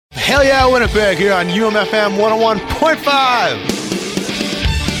Hell Yeah Winnipeg here on UMFM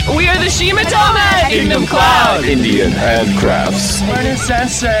 101.5. We are the Shimatama! Kingdom Cloud! Indian Handcrafts. We're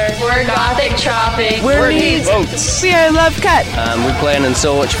Necessary. We're Gothic Tropic. We're Needs. Boats. We are Love Cut. We're playing in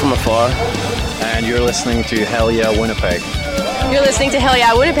So Much From Afar. And you're listening to Hell Yeah Winnipeg. You're listening to Hell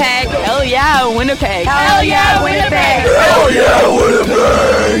Yeah Winnipeg. Hell yeah, Winnipeg. Hell yeah Winnipeg. Hell Yeah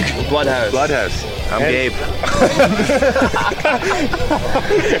Winnipeg! Bloodhouse. Bloodhouse. I'm Gabe.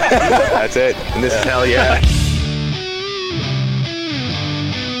 That's it. And this is Hell Yeah.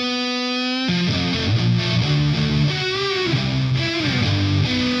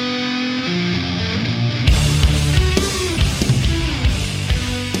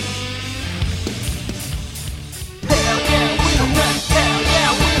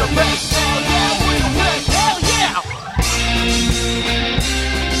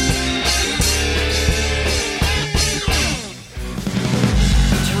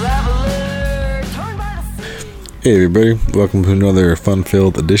 Hey everybody, welcome to another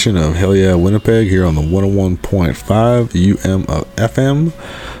fun-filled edition of Hell Yeah Winnipeg here on the 101.5 UM of FM,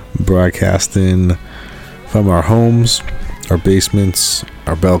 broadcasting from our homes, our basements,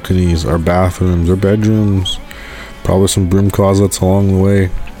 our balconies, our bathrooms, our bedrooms, probably some broom closets along the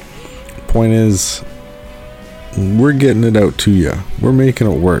way. Point is, we're getting it out to you. We're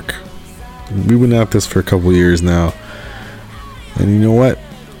making it work. We've been at this for a couple years now, and you know what?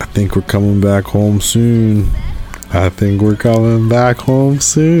 I think we're coming back home soon. Well,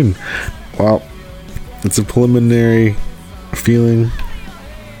 it's a preliminary feeling. I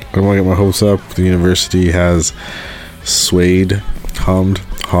don't want to get my hopes up. The university has swayed, hummed,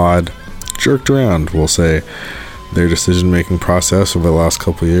 hawed, jerked around, we'll say, their decision-making process over the last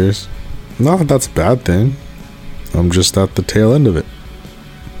couple of years. Not that that's a bad thing. I'm just at the tail end of it.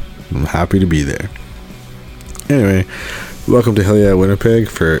 I'm happy to be there. Anyway, welcome to Hell Yeah Winnipeg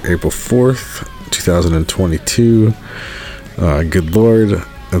for April 4th. 2022. Good Lord,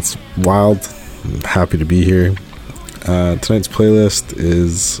 that's wild. I'm happy to be here. Tonight's playlist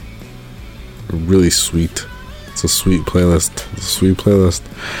is really sweet. It's a sweet playlist.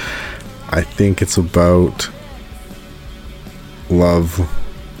 I think it's about love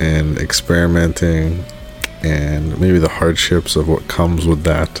and experimenting and maybe the hardships of what comes with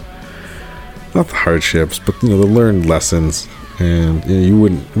that. Not the hardships, but the learned lessons. And you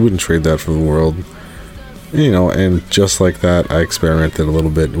wouldn't trade that for the world, and just like that, I experimented a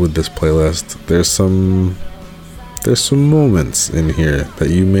little bit with this playlist. There's some moments in here that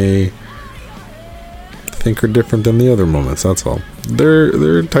you may think are different than the other moments. That's all.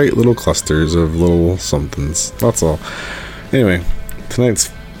 They're tight little clusters of little somethings. That's all. Anyway, tonight's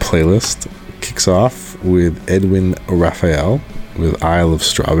playlist kicks off with Edwin Raphael with Isle of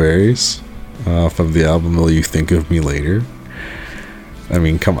Strawberries off of the album Will You Think of Me Later. I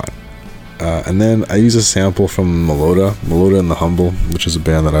mean, come on. And then I use a sample from Meloda and the Humble, which is a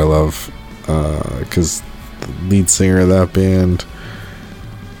band that I love, because the lead singer of that band,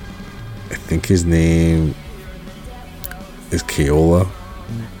 I think his name is Keola,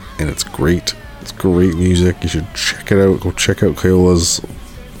 and it's great. It's great music. You should check it out. Go check out Keola's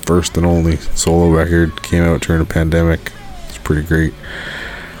first and only solo record. Came out during a pandemic. It's pretty great.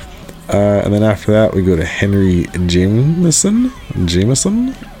 And then after that, we go to Henry Jameson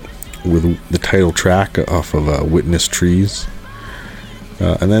with the title track off of Witness Trees.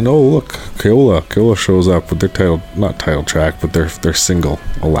 And then, oh look, Keola shows up with their not title track, but their single,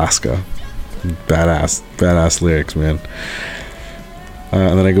 Alaska. Badass lyrics, man.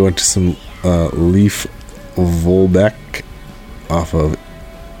 And then I go into some Leif Volbeck off of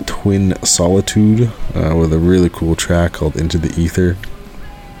Twin Solitude with a really cool track called Into the Ether.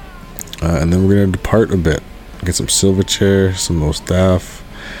 And then we're going to depart a bit. Get some Silverchair, some Mostaf,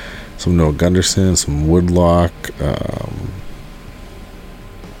 some Noah Gunderson, some Woodlock.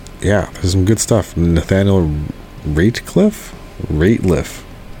 There's some good stuff. Nathaniel Rateliff?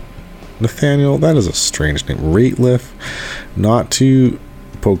 Nathaniel, that is a strange name. Rateliff. Not to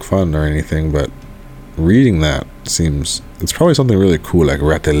poke fun or anything, but reading that seems... It's probably something really cool, like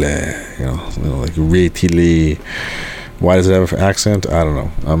Rateliff, like Rateliff. Why does it have an accent? I don't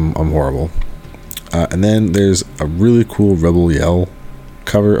know. I'm horrible. And then there's a really cool Rebel Yell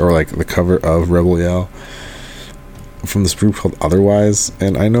cover, or like the cover of Rebel Yell from this group called Otherwise.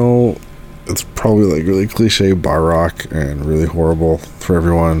 And I know it's probably like really cliche bar rock and really horrible for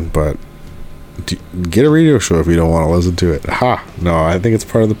everyone, but get a radio show if you don't want to listen to it. No, I think it's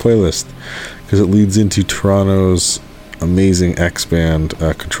part of the playlist because it leads into Toronto's amazing X band,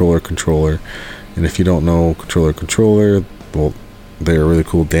 Controller. And if you don't know Controller, well, they're a really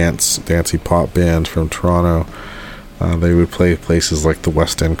cool dancey pop band from Toronto. They would play places like the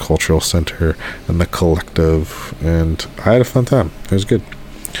West End Cultural Center and the Collective, and I had a fun time. It was good.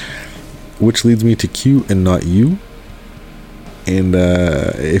 Which leads me to Q and Not You. And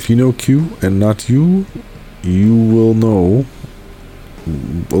if you know Q and Not You, you will know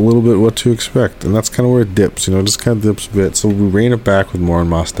a little bit what to expect, and that's kind of where it dips, just kind of dips a bit. So we rein it back with More and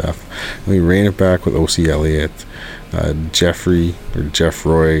Mostaf, and we rein it back with O.C. Elliott, Jeffrey or Jeff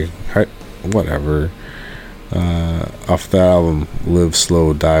Roy, whatever, off that album, Live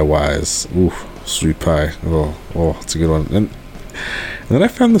Slow, Die Wise. Oof, Sweet Pie. Oh, it's a good one. And then I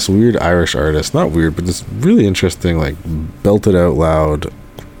found this weird Irish artist, not weird, but this really interesting, like, belt it out loud,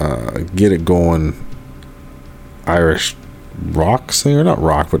 get it going Irish rock singer, not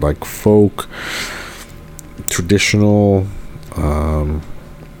rock, but like folk, traditional,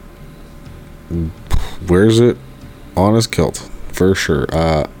 wears it on his kilt for sure.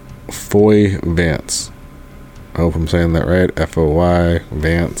 Foy Vance, I hope I'm saying that right. Foy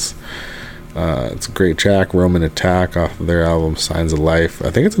Vance. It's a great track, Roman Attack, off of their album Signs of Life.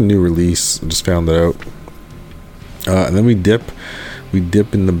 I think it's a new release, I just found it out. And then we dip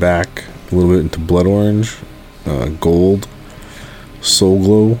in the back a little bit into Blood Orange, Gold, Soul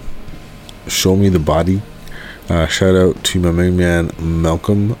Glow, Show Me the Body. Shout out to my main man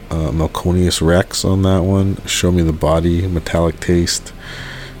Malcolm, Melconius Rex on that one. Show Me the Body, Metallic Taste.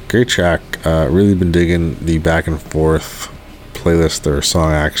 Great track. Really been digging the back and forth playlist or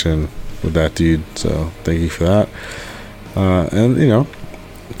song action with that dude, so thank you for that. And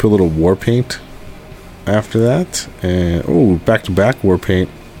put a little War Paint after that, and back to back War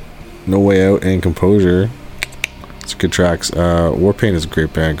Paint, No Way Out and Composure. It's good tracks. War Paint is a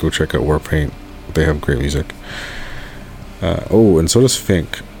great band. Go check out War Paint. They have great music. And so does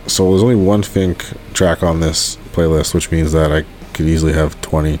Fink. So there's only one Fink track on this playlist, which means that I could easily have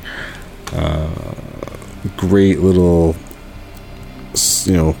 20. Great little,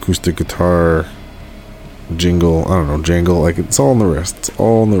 acoustic guitar jingle. I don't know, jangle. Like, it's all on the wrist. It's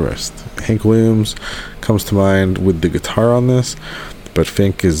all on the wrist. Hank Williams comes to mind with the guitar on this, but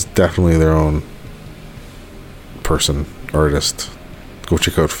Fink is definitely their own person, artist. Go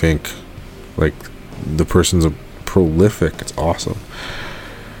check out Fink. Like, the person's a prolific. It's awesome.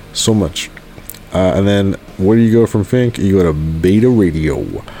 So much. And then where do you go from Fink? You go to Beta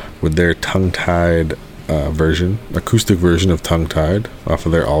Radio with their Tongue Tied acoustic version of Tongue Tied off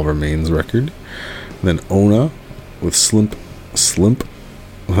of their Oliver Maines record. And then Ona with Sleep,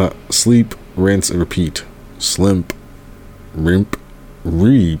 Rinse, and Repeat. Slimp, Rimp,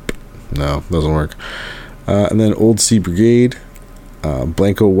 Reap. No, doesn't work. And then Old Sea Brigade,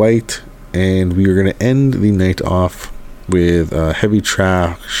 Blanco White, and we are going to end the night off with Heavy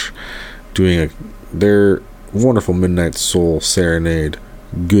Trash doing their wonderful Midnight Soul serenade,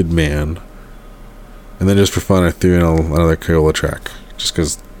 Good Man. And then just for fun, I threw in another Kiowa track, just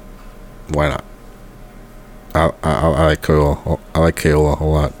because, why not? I like Kiowa. I like Kiowa a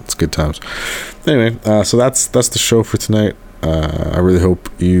lot. It's good times. Anyway, so that's the show for tonight. I really hope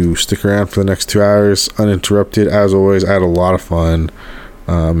you stick around for the next 2 hours uninterrupted. As always, I had a lot of fun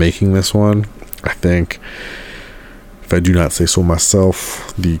making this one. I think, if I do not say so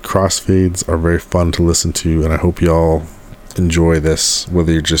myself, the crossfades are very fun to listen to, and I hope y'all enjoy this,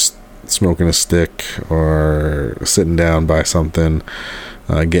 whether you're just smoking a stick or sitting down by something,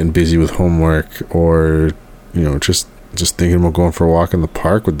 getting busy with homework, or just thinking about going for a walk in the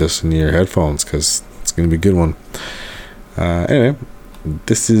park with this in your headphones, because it's gonna be a good one. Anyway,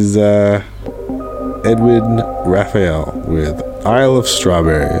 this is Edwin Raphael with Isle of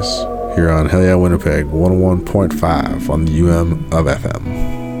Strawberries here on Hell Yeah Winnipeg 101.5 on the UM of FM.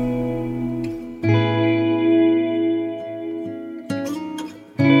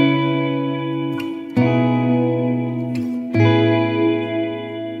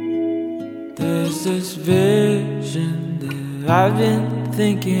 There's this vision that I've been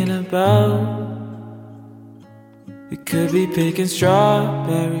thinking about. We could be picking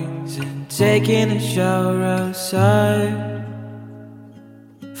strawberries and taking a shower outside.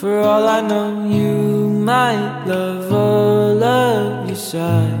 For all I know, you might love all of your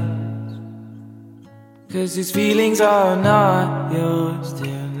sides. 'Cause these feelings are not yours,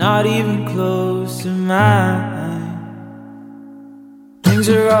 they're not even close to mine. Things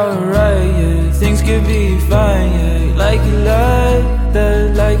are alright, yeah, things could be fine, yeah. Like it like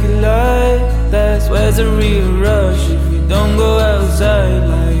that, like it like that. Where's the real rush if we don't go outside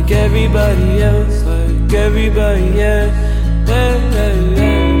like everybody else, like everybody else, yeah, yeah,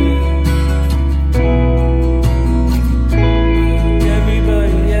 yeah.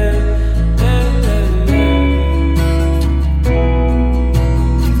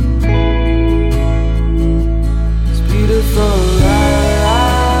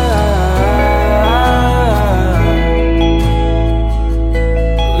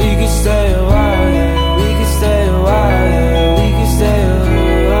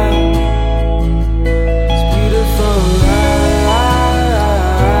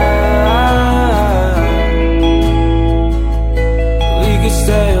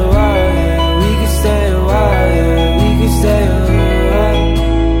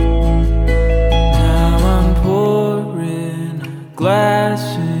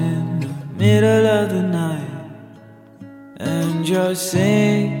 pass in the middle of the night, and you're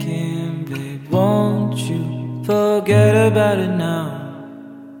sinking, babe, won't you forget about it now?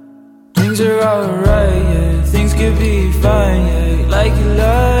 Things are alright, yeah, things could be fine, yeah. Like you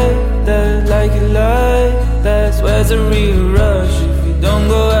like that, like you like that. Where's the real rush if you don't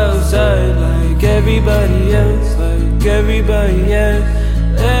go outside like everybody else, like everybody else?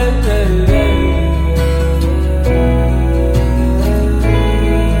 Hey, hey, hey.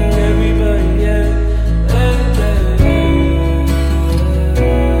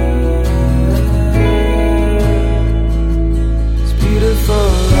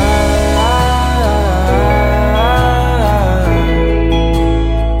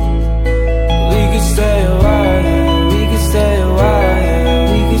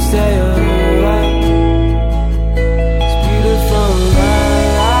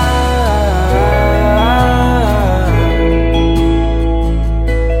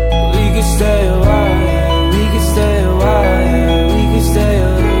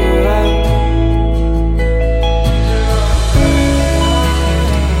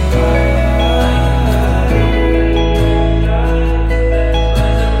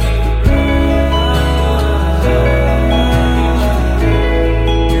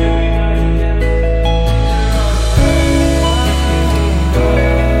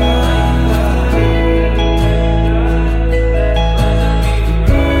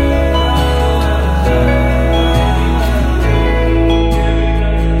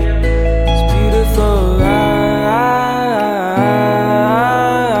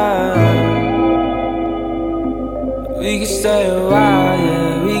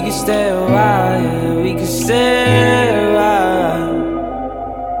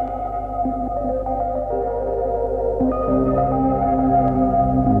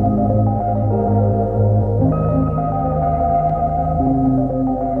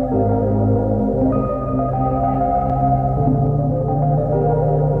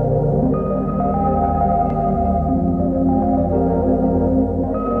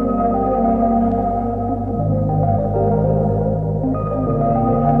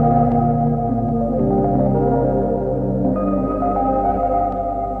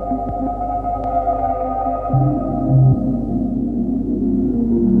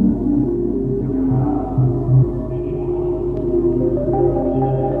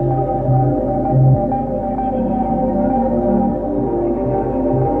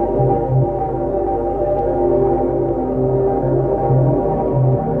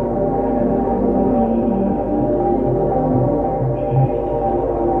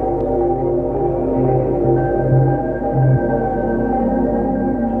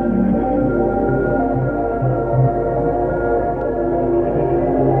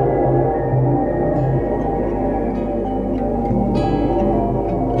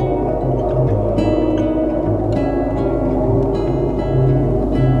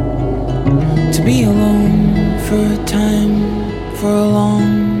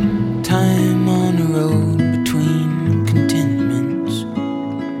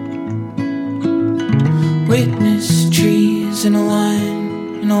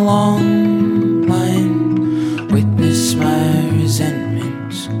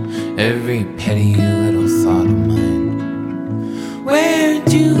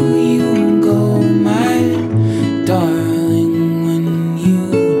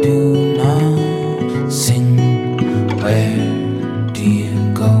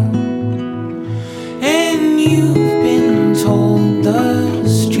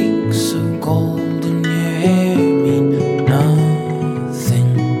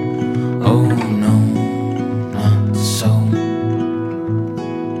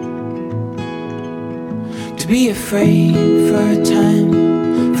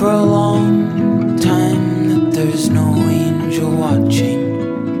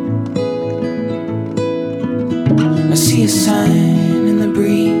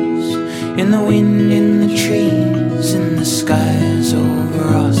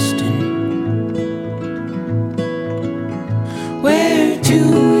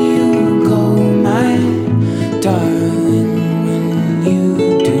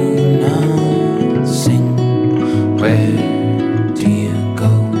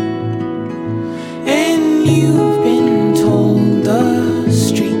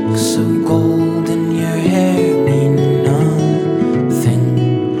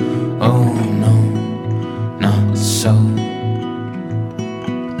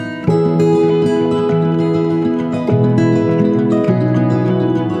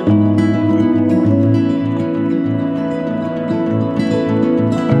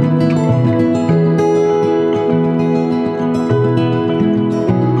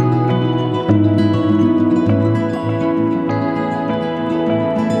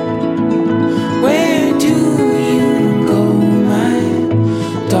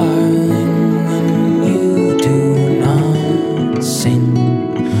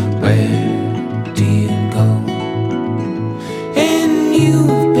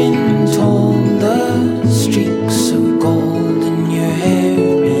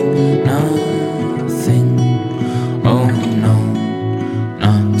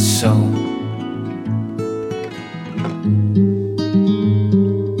 So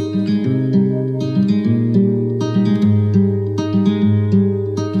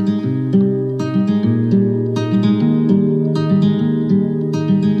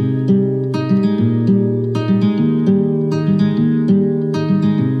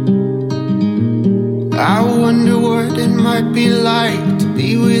I wonder what it might be like to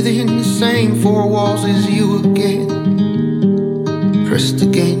be within the same four walls as you again, pressed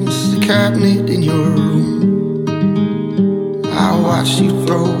against the cabinet in your room. I watched you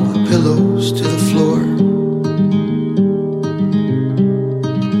throw the pillows to the floor.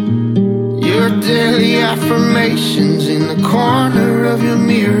 Your daily affirmations in the corner of your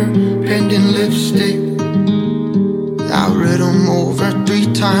mirror, penned in lipstick. I read them over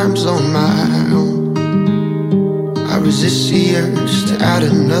 3 times on my own. I resist the urge to add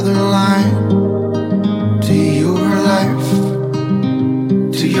another line to your life,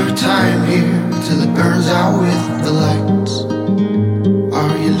 to your time here, till it burns out with the lights.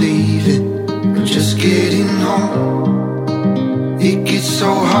 Are you leaving or just getting home? It gets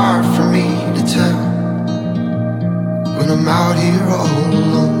so hard for me to tell when I'm out here all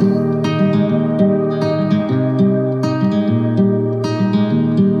alone.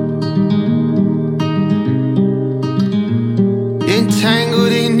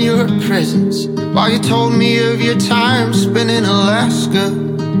 Entangled in your presence while you told me of your time spent in Alaska.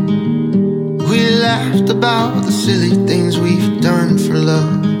 We laughed about the silly things we've done for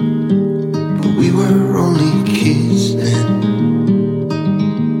love, but we were only kids then.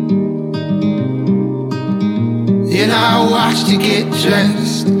 And I watched you get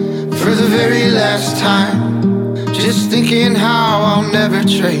dressed for the very last time, just thinking how I'll never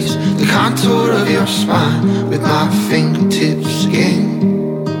trace the contour of your spine with my fingertips again.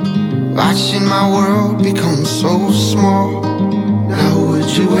 Watching my world become so small. Now would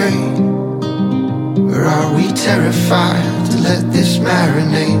you wait? Or are we terrified to let this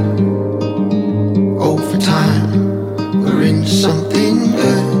marinate? Over time, we're into something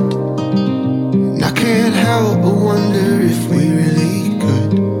good, and I can't help but wonder if we really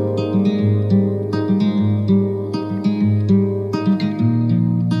could.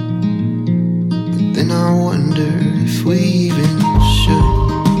 But then I wonder if we even should.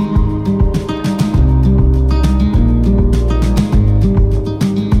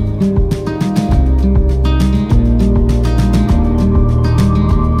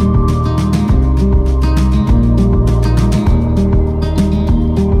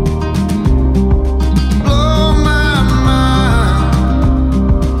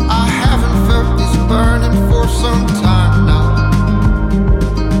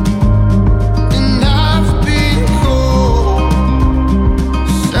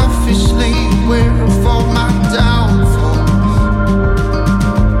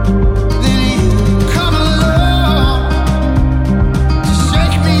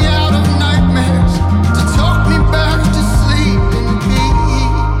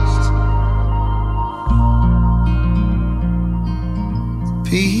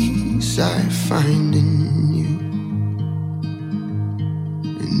 Peace I find in you,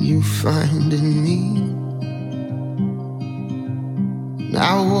 and you find in me. And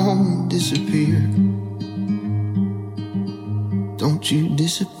I won't disappear. Don't you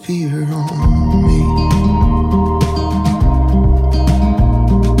disappear on me.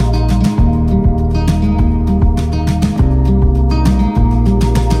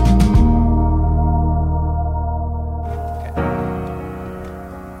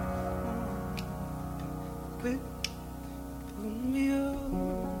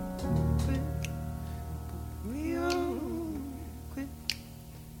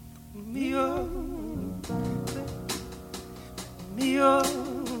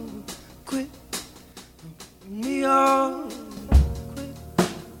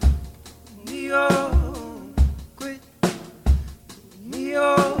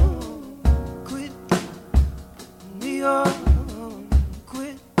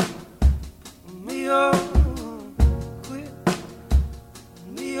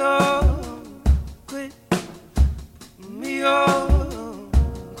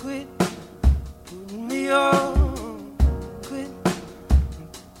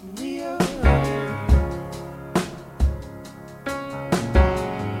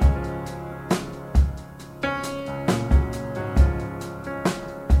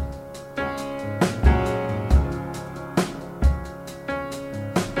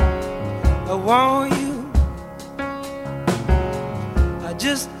 I want you. I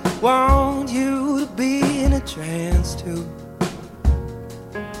just want you to be in a trance too.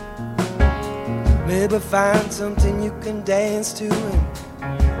 Maybe find something you can dance to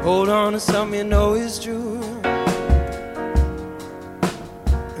and Hold on to something you know is true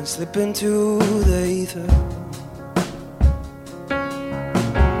and slip into the ether.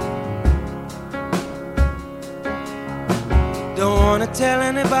 Don't wanna tell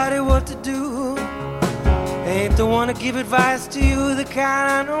anybody what to do. Ain't the one to give advice to you, the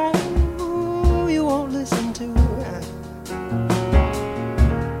kind I know you won't listen to.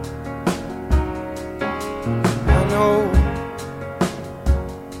 I know,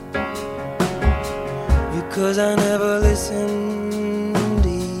 because I never listened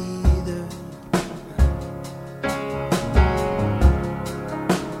either.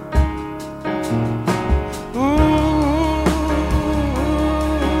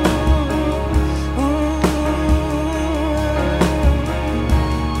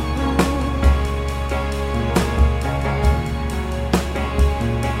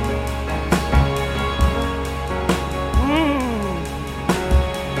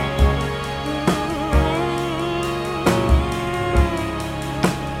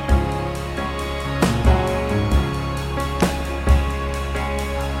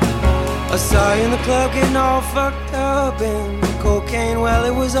 I saw you in the club getting all fucked up, and cocaine, well,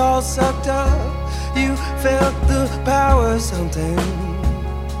 it was all sucked up. You felt the power of something.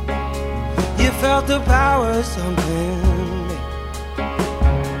 You felt the power of something.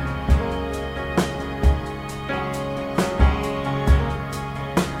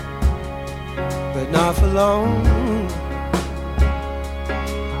 But not for long.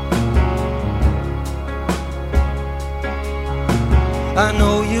 I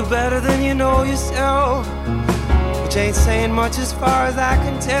know you better than you know yourself, which ain't saying much as far as I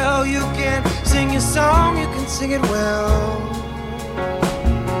can tell. You can sing your song, you can sing it well.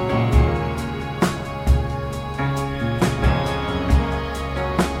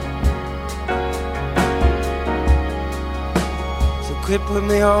 So quit putting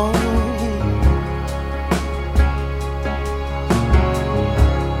me on.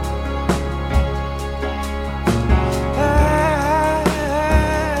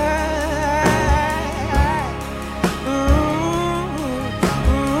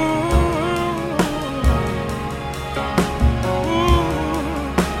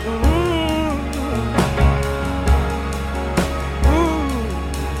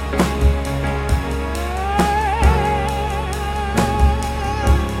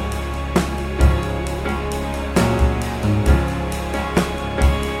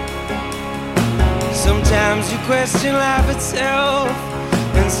 Sometimes you question life itself,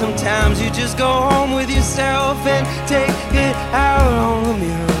 and sometimes you just go home with yourself and take it out on the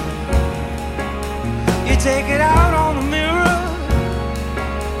mirror. You take it out on the mirror.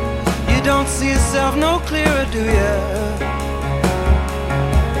 You don't see yourself no clearer, do you?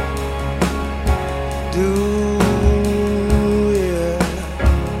 Do you?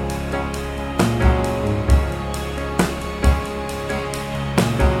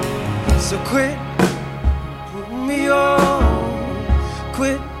 So quit putting me on,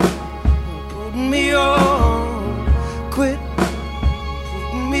 quit putting me on, quit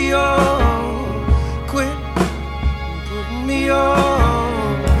putting me on, quit putting me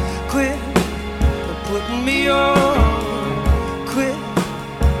on, quit putting me on, quit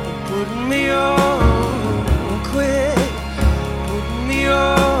putting me on, quit putting me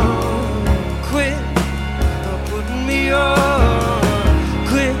on, quit putting me on,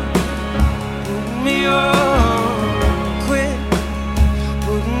 quit putting me on.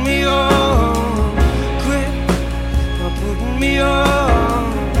 Me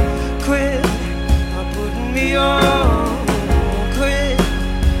on, quit putting me on, quit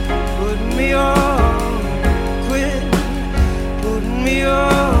putting me on, quit putting me on.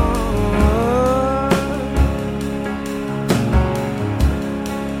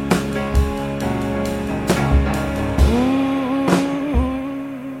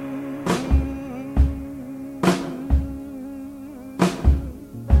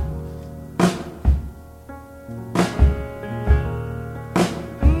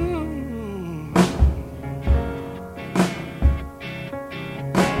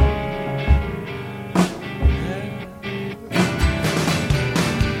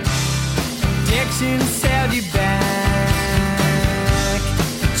 Addictions held you back,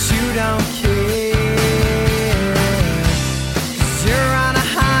 but you don't care, 'cause you're on a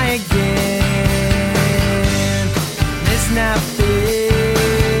high again. It's not fair.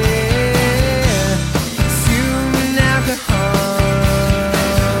 Consuming alcohol,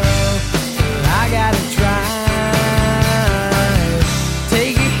 I gotta drive.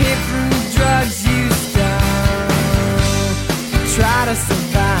 Take a hit from the drugs you stole. Try to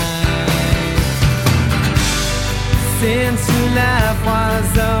survive. Since your life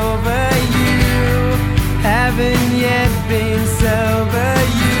was over.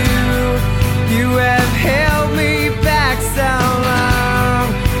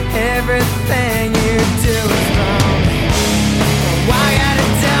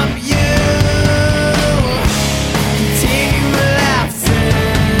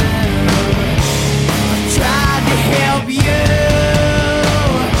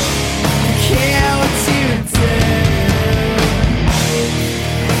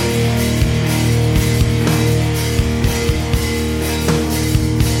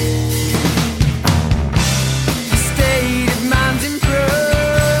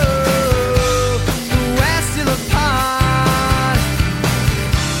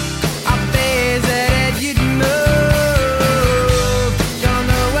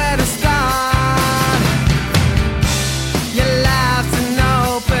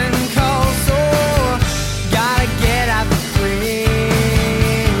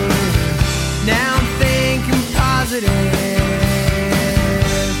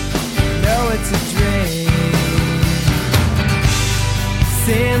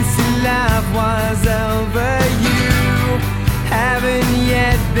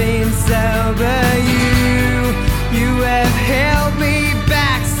 been so, but you have held me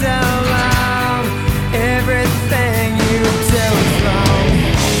back so long. Everything you do is wrong.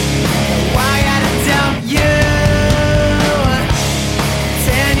 Why gotta dump you?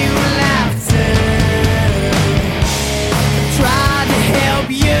 Turn you laughter. Tried to help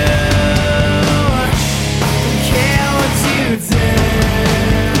you. Don't care what you do.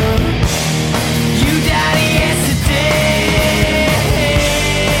 You died yesterday.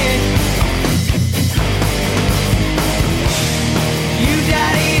 You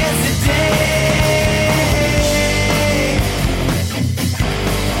died yesterday.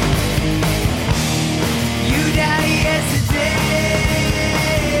 You died yesterday.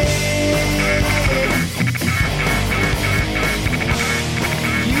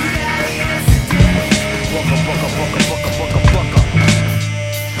 You died yesterday. Bucka, bucka, bucka, bucka, bucka, bucka.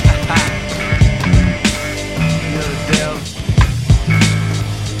 You know the deal.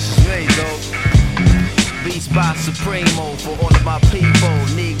 This is me, though. Beats by Supremo for all of my people,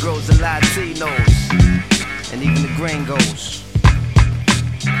 Negroes and Latinos, and even the gringos.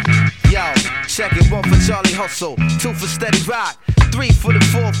 Yo, check it, 1 for Charlie Hustle, 2 for Steady Rock, 3 for the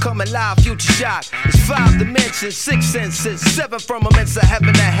forthcoming live future shock. It's 5 dimensions, 6 senses, 7 firmaments of heaven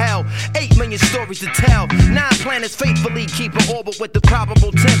and hell, 8 million stories to tell, 9 planets faithfully keep an orbit with the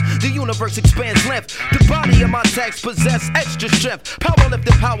probable 10th. The universe expands length. The body of my text possess extra strength. Power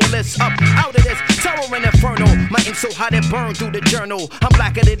lifted, powerless, up out of this towering inferno. My ink so hot it burned through the journal. I'm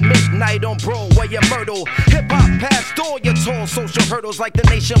blacker than midnight on Broadway and Myrtle. Hip hop past all your tall social hurdles like the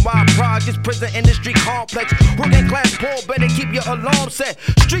nationwide projects, prison industry complex. Working class poor, better keep your alarm set.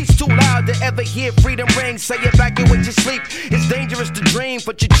 Streets too loud to ever hear freedom ring. Say evacuate your sleep. It's dangerous to dream,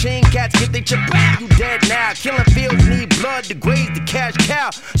 but your chain cats get they chip. You dead now. Killing fields need blood to graze the cash cow.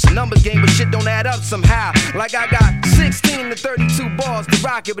 It's a numbers game, but shit don't add up somehow. Like I got 16 to 32 bars to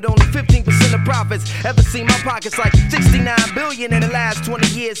rock it, but only 15% of profits. Ever seen my pockets like 69 billion in the last 20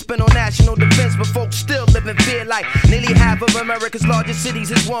 years spent on national defense, but folks still live in fear like nearly half of America's largest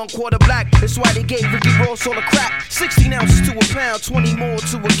cities is 1/4 black. That's why they gave Ricky Ross all the crap. 16 ounces to a pound, 20 more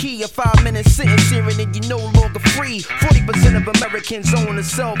to a key. A 5-minute sentence hearing and you're no longer free. 40% of Americans own a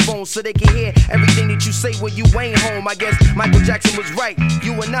cell phone so they can hear everything that you say when you ain't home. I guess Michael Jackson was right.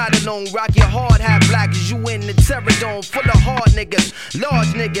 You are not alone. Rock your hard hat black as you in the terror dome full of hard niggas,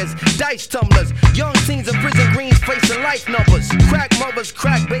 large niggas, dice tumblers, young teens in prison greens facing life numbers, crack mothers,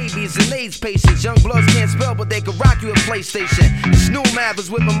 crack babies, and AIDS patients. Young bloods can't spell, but they can rock you a PlayStation. This new math is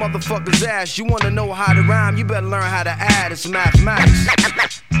whipping motherfuckers' ass. You wanna know how to rhyme? You better learn how to add. It's mathematics.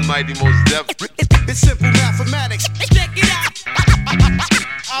 Mighty most def. It's simple mathematics. Check it out.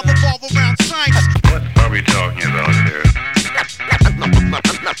 I'll revolve around science. What are we talking about here?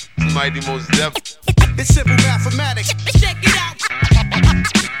 Mighty most def. It's simple mathematics. Check it out.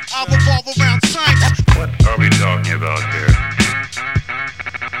 I'll revolve around science. What are we talking about here?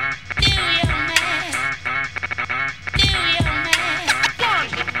 Do your math. Do your math. 1,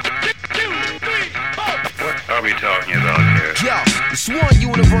 2, 3, 4. What are we talking about here? Yo, it's one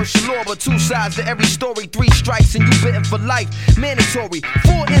universal law, but 2 sides to every story. 3 strikes and you bitten for life. Mandatory.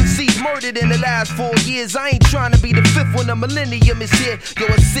 4 MCs murdered in the last 4 years. I ain't trying to be the 5th when the millennium is here. Yo,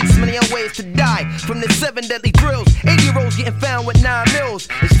 it's 6 million ways to die from the 7 deadly thrills. 80-year-olds getting found with 9 mils.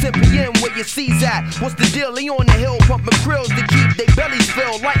 It's 10 p.m. where your C's at. What's the deal? They on the hill pumping krills to keep their bellies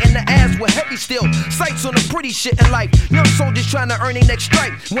filled. Lighting the ass with heavy steel. Sights on the pretty shit in life. Young soldiers trying to earn their next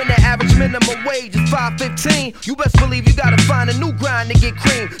strike. When the average minimum wage is $5.15, you best believe you gotta find a new grind to get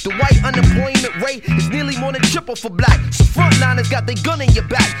cream. The white unemployment rate is nearly more than triple for black. So frontliners got their gun in your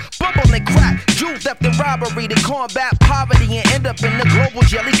back. Bubble and crack, jewel theft and robbery to combat poverty and end up in the global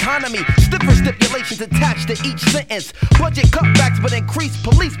jail economy. Stiffer stipulations attached to each sentence. Budget cutbacks but increased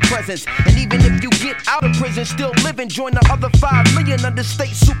police presence. And even if you get out of prison, still living, join the other 5 million under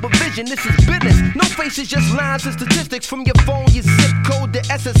state supervision. This is business. No faces, just lines and statistics from your phone, your zip code, the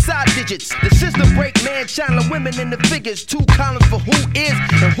SSI digits. The system break man, channeling women in the figures. 2 columns for who is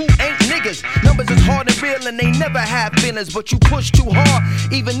and who ain't niggas. Numbers is hard and real and they never have feelings, but you push too hard,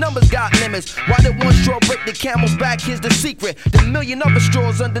 even numbers got limits. Why did one straw break the camel's back? Here's the secret. The million other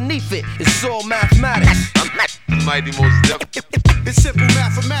straws underneath it. It's all mathematics. Mighty most def. It's simple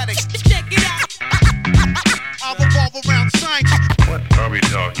mathematics. Check it out. I'll revolve around science. What are we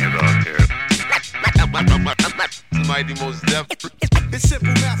talking about here? Mighty most def. It's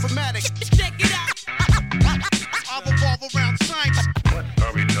simple mathematics. Check it out. I'll revolve around science. What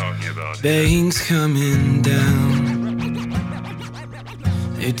are we talking about here? Bank's coming down.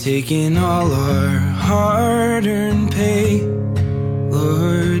 They're taking all our hard-earned pay.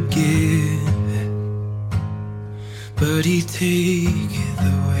 Lord, give it, but He take it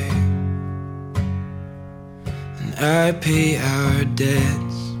away. I pay our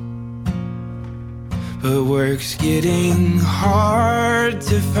debts, but work's getting hard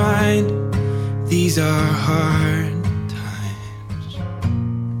to find. These are hard times.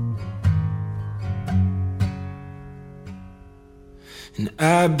 And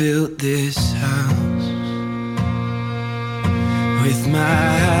I built this house with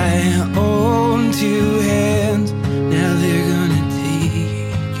my own two hands. Now they're gonna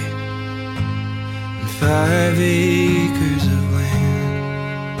take it. And 5 acres of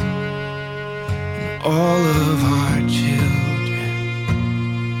land, and all of our children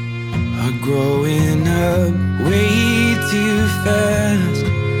are growing up way too fast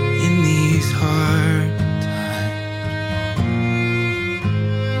in these hard times.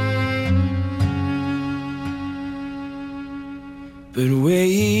 But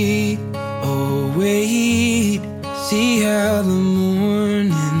wait, oh wait, see how the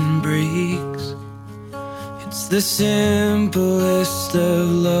morning breaks. It's the simplest of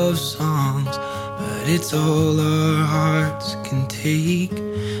love songs, but it's all our hearts can take.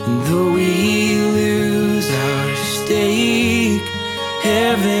 And though we lose our stake,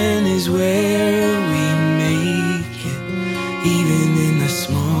 heaven is where we make it. Even in the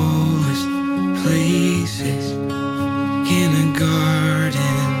smallest places, can a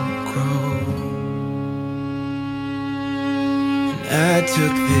garden grow? And I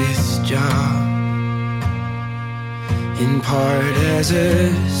took this job in part as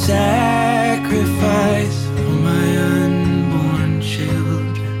a sacrifice for my unborn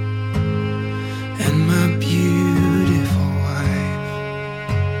children and my beautiful wife.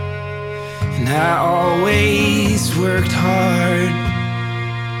 And I always worked hard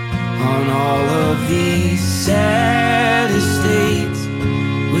on all of these sad estates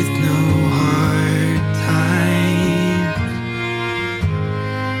with no hard times.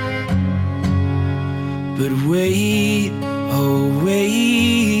 But wait, oh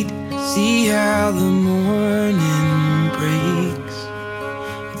wait, see how the morning breaks.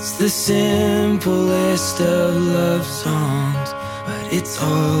 It's the simplest of love songs, but it's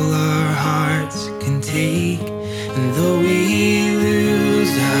all our hearts can take. And though we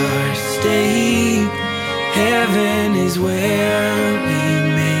lose our stake, heaven is where we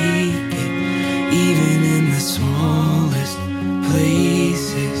make it. Even in the smallest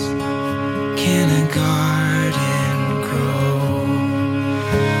places, can a garden grow?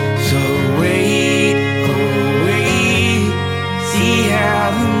 So wait, oh wait, see how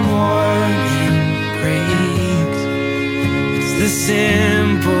the morning breaks. It's the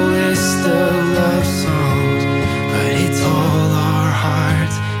simplest of love songs, but it's all our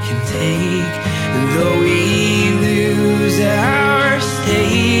hearts can take. And though we lose our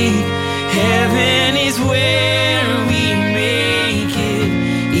stake, heaven is where we make it.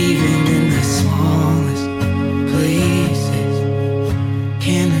 Even in the smallest places,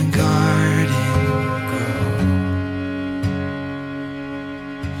 can a garden grow?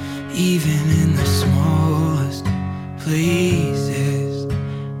 Even in the smallest places,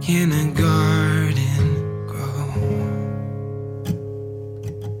 can a garden grow?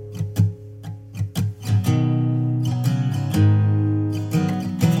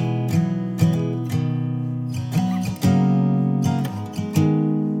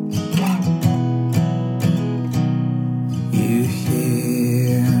 You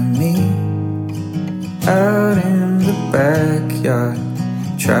hear me out in the backyard,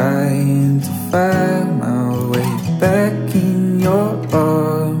 trying to find my way back in your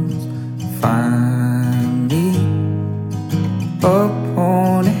arms. Find me up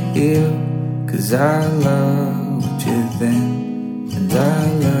on a hill, 'cause I loved you then, and I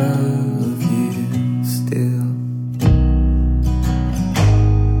love you still.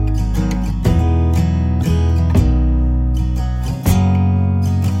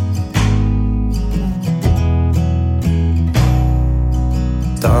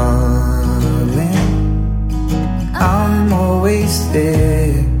 Darling, I'm always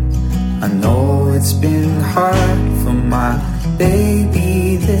there. I know it's been hard for my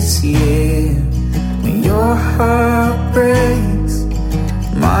baby this year. When your heart breaks,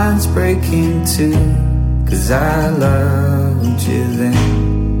 mine's breaking too. 'Cause I loved you then,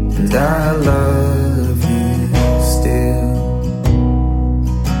 and I love you still.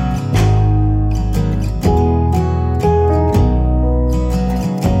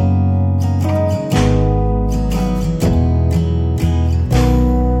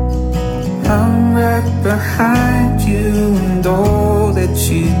 I'm right behind you and all that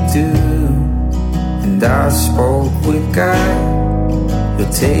you do. And I spoke with God,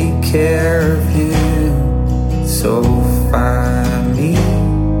 he'll take care of you. So find me,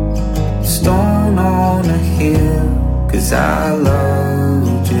 stone on a hill, 'cause I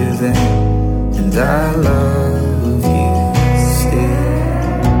loved you then, and I love you still.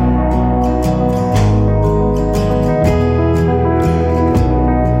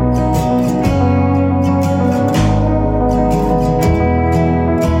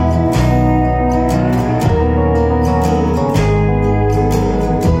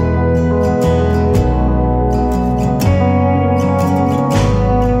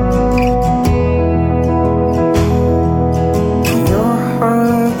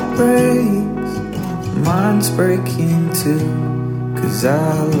 Breaking too, 'cause I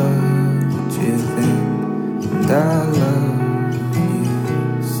loved you then, and I love you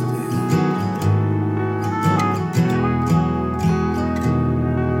still.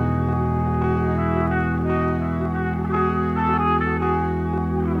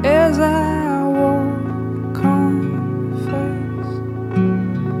 As I walk on face,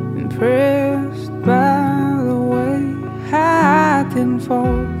 impressed by the way I didn't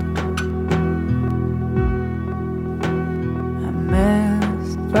fall.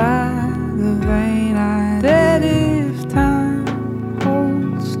 By the vein I said, if time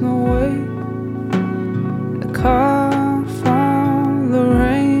holds no weight, the car from the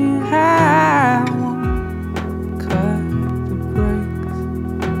rain, I won't cut the brakes.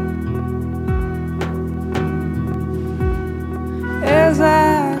 As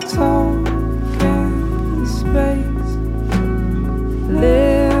I talk in space,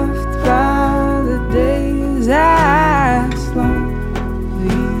 lived by the days I slung.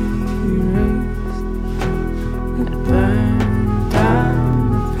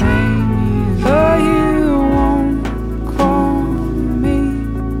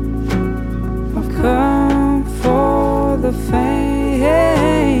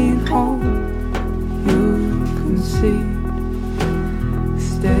 Faint hope you concede.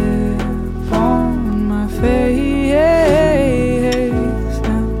 Step on my face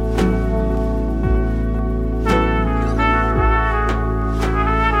now.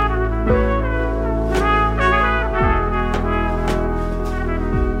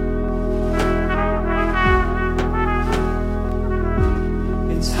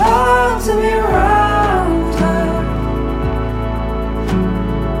 It's hard to be around her.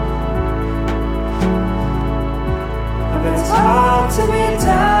 It's hard to be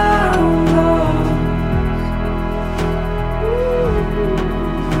down low.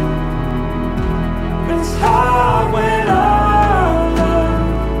 It's hard when all love.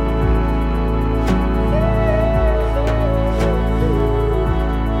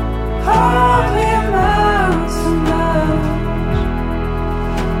 Hardly amounts to much.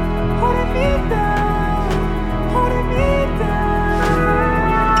 Holding me down, holding me down.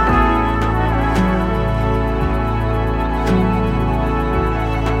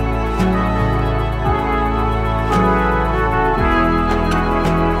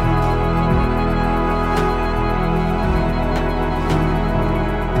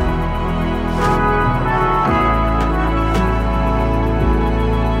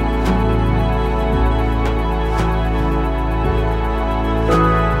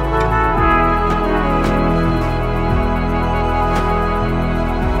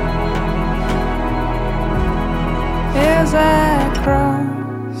 As I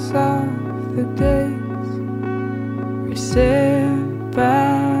cross off the days, reset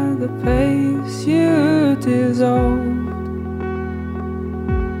by the pace you dissolved.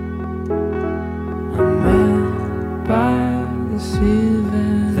 I'm met by the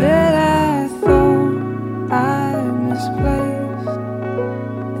season that I thought I misplaced.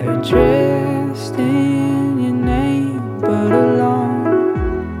 They're dressed in your name, but alone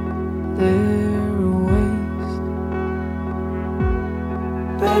they're a waste.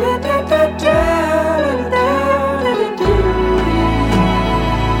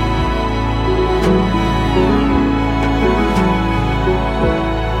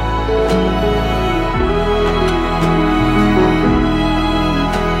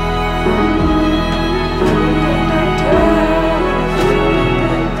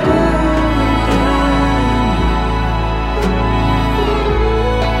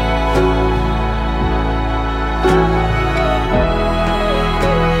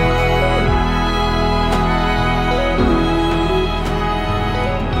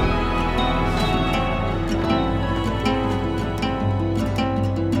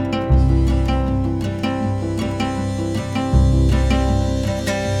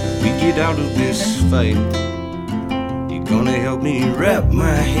 Get out of this fight. You're gonna help me wrap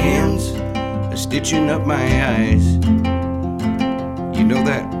my hands, stitching up my eyes. You know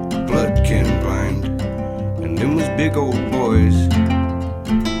that blood can blind, and them was big old boys.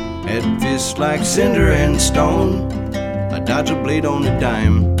 Had fists like cinder and stone, dodge a blade on a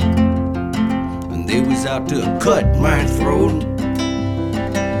dime, and they was out to cut my throat.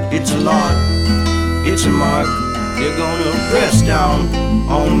 It's a lot, it's a mark, they're gonna press down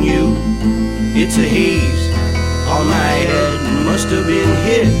on you. It's a haze on my head, must have been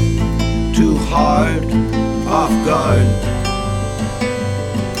hit too hard, off guard.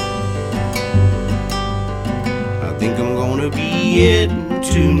 I think I'm gonna be it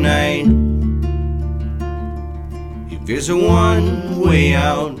tonight. If there's a one way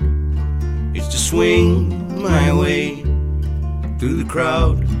out, it's to swing my way through the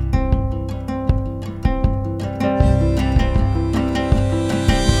crowd.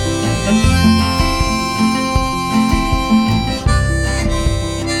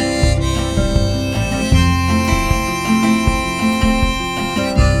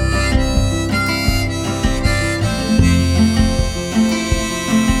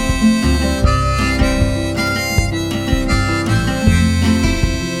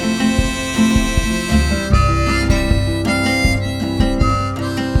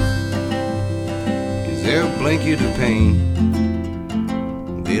 Blanket of pain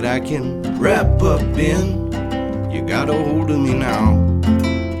that I can wrap up in. You got a hold of me now.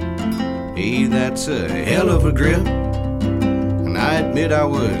 Hey, that's a hell of a grip. And I admit I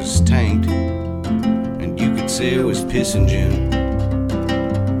was tanked, and you could say it was pissing gin.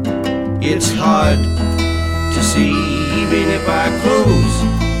 It's hard to see even if I close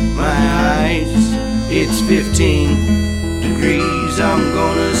my eyes. It's 15 degrees, I'm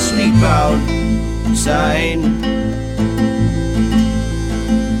gonna sleep outside,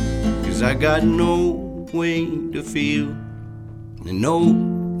 'cause I got no way to feel and no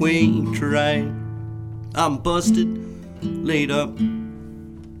way to ride. I'm busted, laid up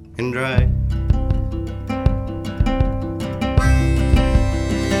and dry.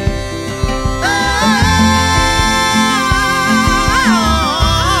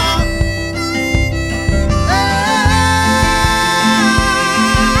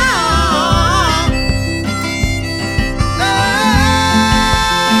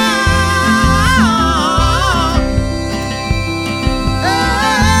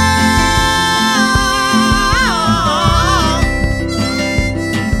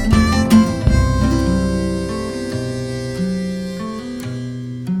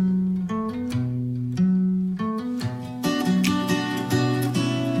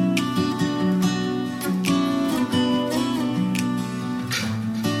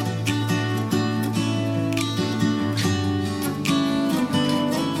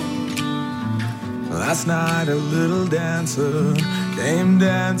 Last night a little dancer came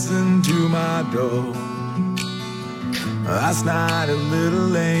dancing to my door. Last night a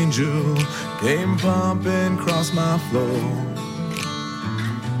little angel came pumping across my floor.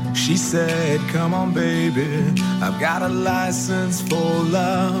 She said, come on baby, I've got a license for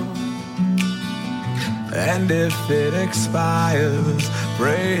love. And if it expires,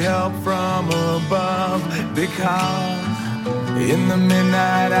 pray help from above. Because in the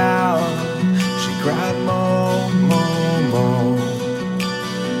midnight hour, she cried more, more, more.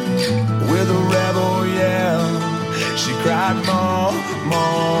 With a rebel yell, she cried more,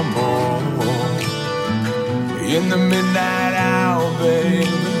 more, more. In the midnight hour, babe,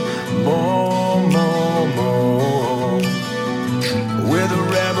 more, more, more. With a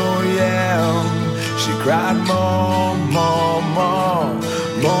rebel yell, she cried more, more, more,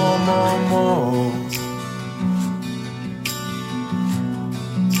 more, more, more.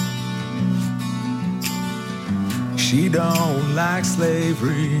 She don't like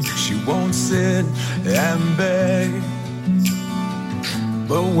slavery, she won't sit and beg.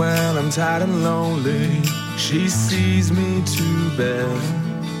 But when I'm tired and lonely, she sees me to bed.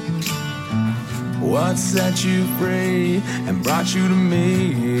 What set you free and brought you to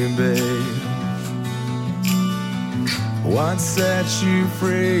me, babe? What set you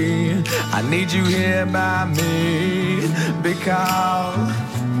free? I need you here by me. Because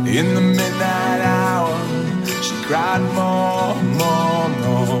in the midnight hour, she cried more, more,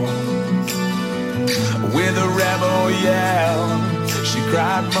 more. With a rebel yell, she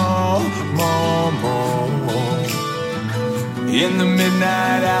cried more, more, more. In the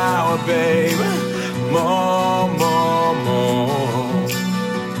midnight hour, babe, more, more, more.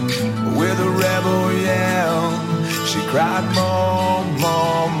 With a rebel yell, she cried more,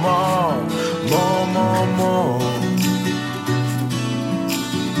 more, more, more, more, more.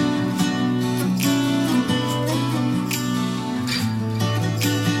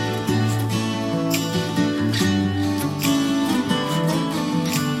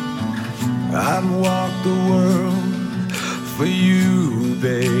 I'd walk the world for you,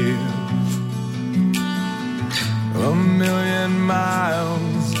 babe. 1,000,000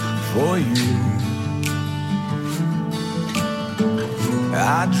 miles for you.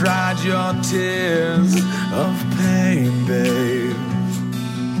 I dried your tears of pain, babe,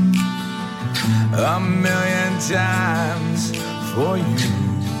 1,000,000 times for you.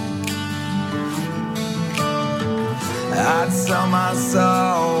 I'd sell my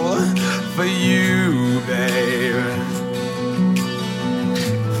soul for you, babe,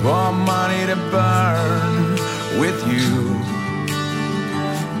 for money to burn with you.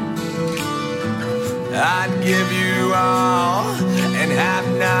 I'd give you all and have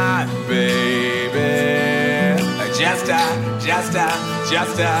not, baby, just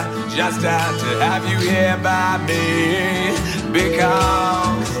to have you here by me.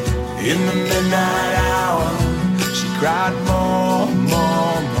 Because in the midnight hour she cried more,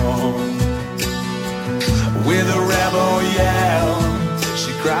 more, more. With a rebel yell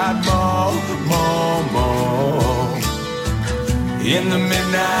she cried more, more, more. In the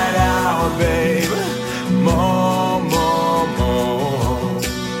midnight hour, babe, more, more, more.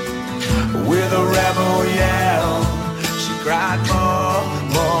 With a rebel yell she cried more,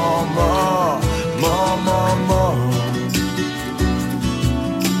 more, more, more, more, more.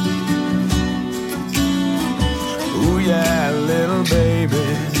 Ooh yeah, little baby,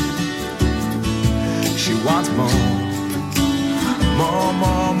 she wants more, more,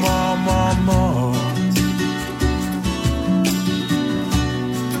 more, more, more, more.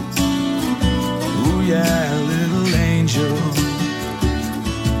 Ooh yeah, little angel,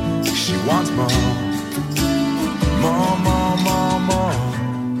 she wants more.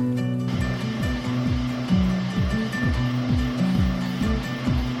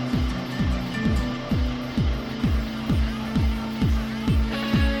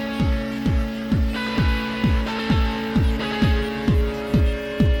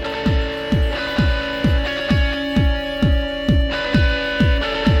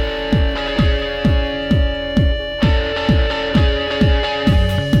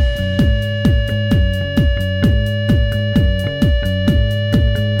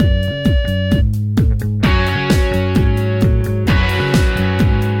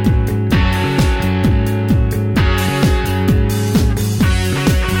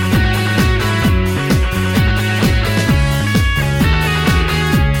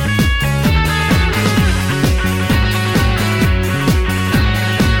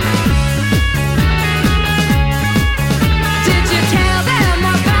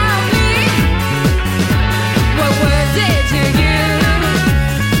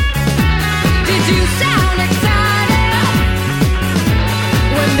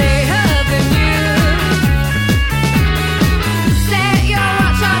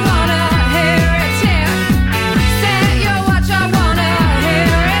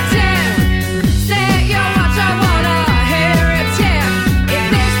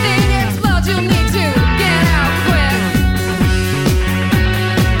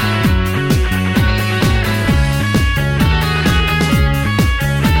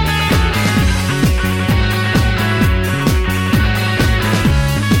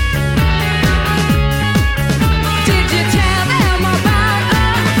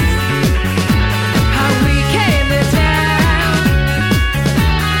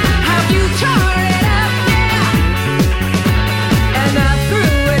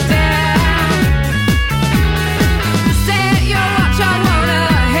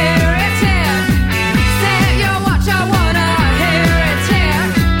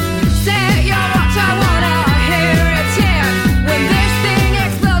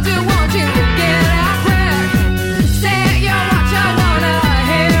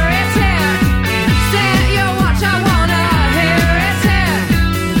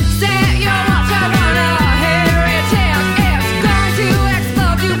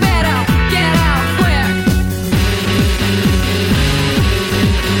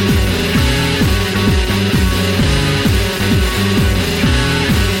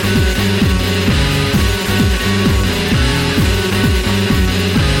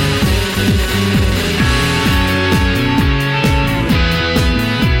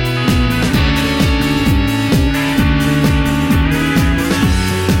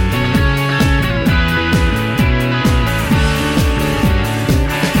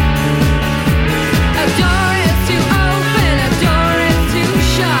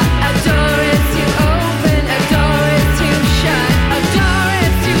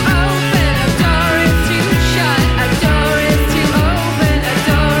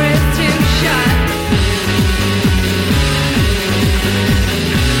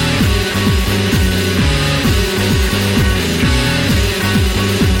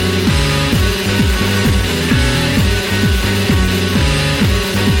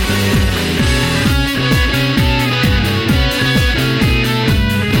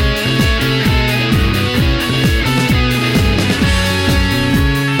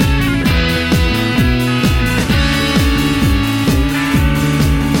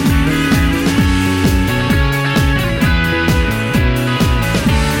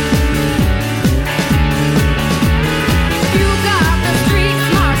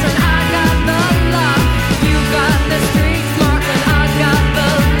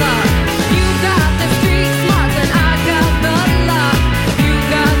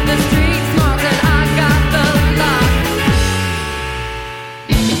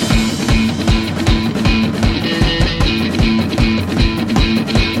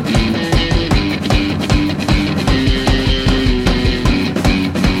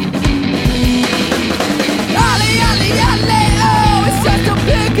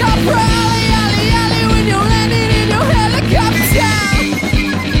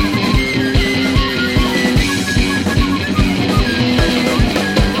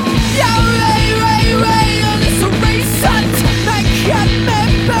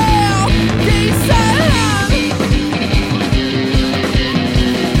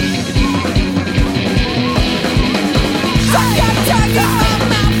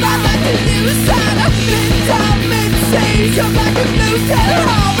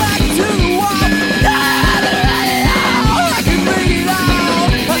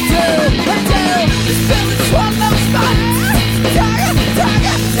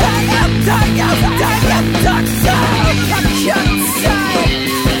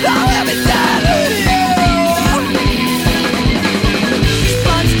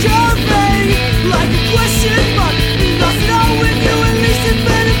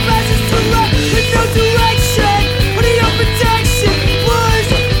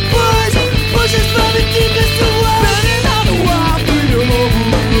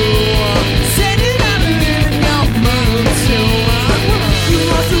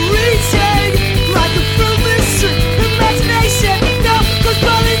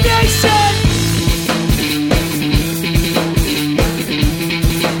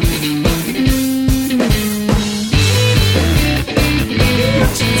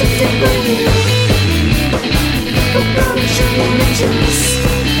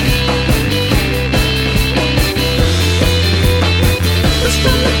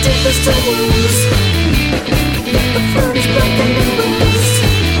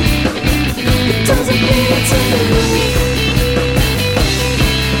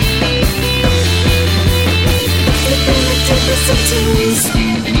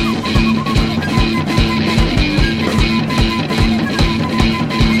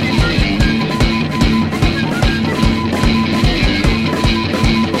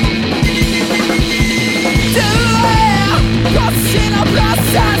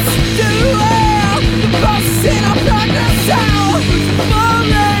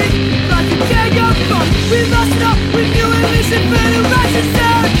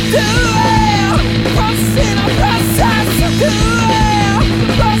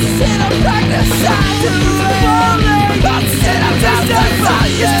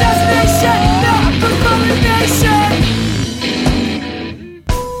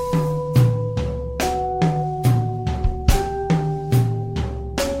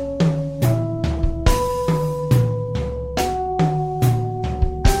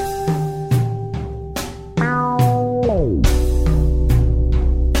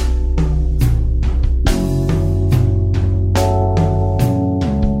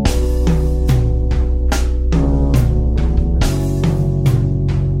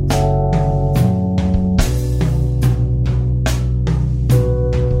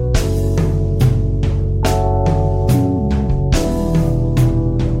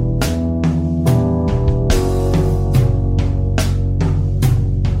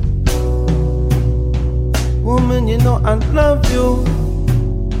 love you.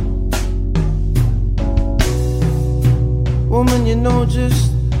 Woman, you know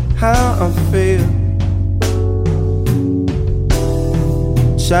just how I feel.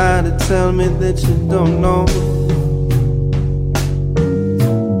 Try to tell me that you don't know,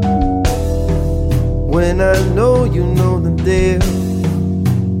 when I know you know the deal.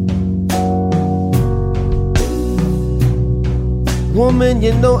 Woman,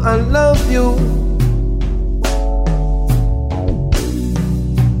 you know I love you.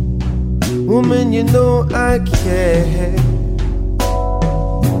 Woman, you know I care.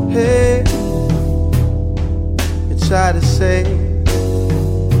 Hey, you try to say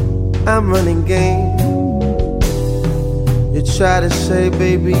I'm running game. You try to say,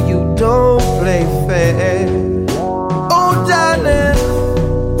 baby, you don't play fair. Oh, darling,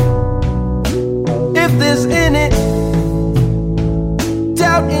 if there's any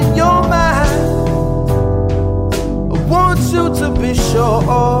doubt in your mind, I want you to be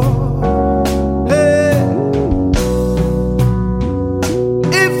sure. Hey,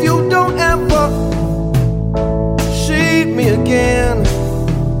 if you don't ever cheat me again,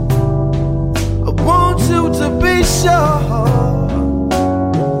 I want you to be sure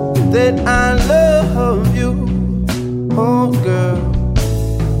that I love you. Oh, girl.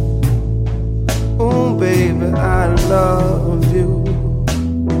 Oh, baby, I love you.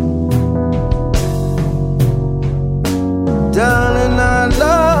 Darling, I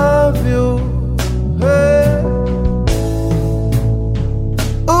love you. Hey.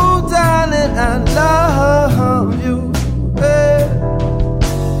 Oh, darling, I love you. Hey.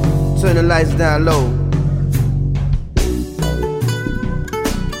 Turn the lights down low.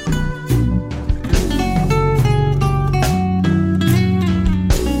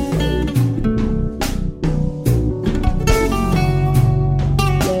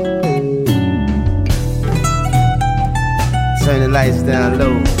 Turn the lights down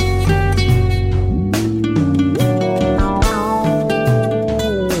low.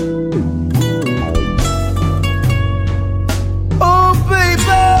 Oh,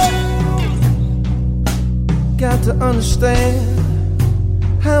 baby, got to understand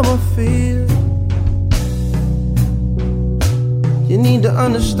how I feel. You need to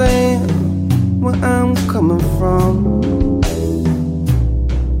understand where I'm coming from.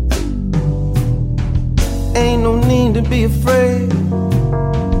 Ain't no need to be afraid.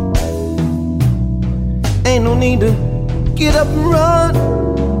 Ain't no need to get up and run.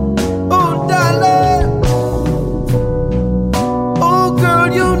 Oh, darling. Oh, girl,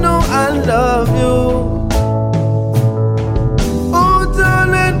 you know I love you. Oh,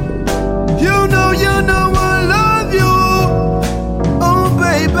 darling, you know I love you. Oh,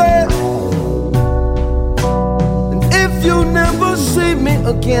 baby. And if you never see me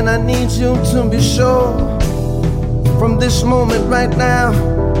again, I need you to be sure, from this moment right now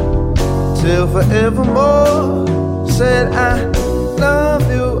till forevermore, said I love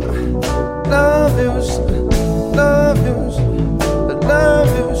you, love you, love you, love you, love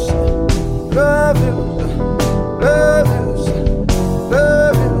you, love you, love you, love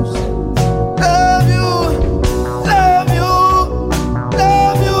you, love you,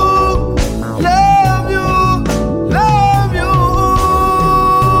 love you, love you, love you.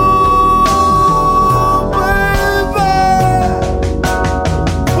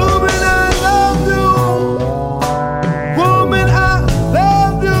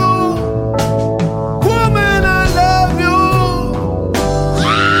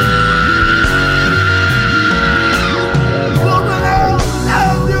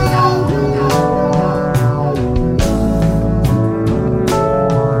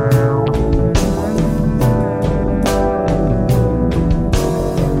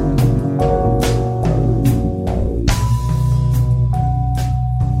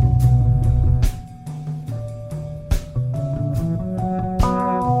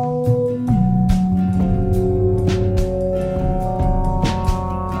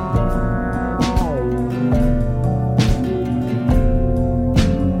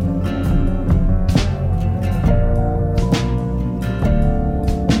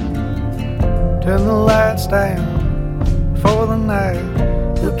 Turn the lights down for the night.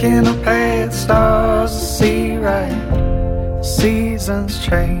 Looking up at the stars to see right. The seasons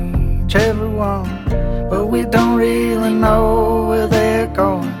change everyone, but we don't really know where they're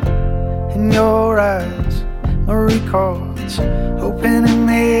going. In your eyes, my records opening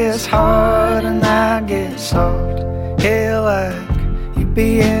this heart, and I get soft. Yeah, like you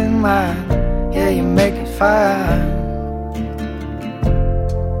being mine. Yeah, you make it fine.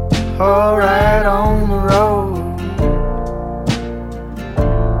 All right on the road.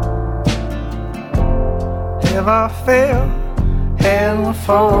 never fell and will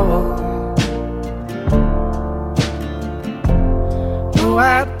fall. No,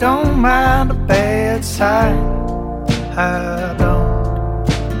 I don't mind a bad sight, I don't.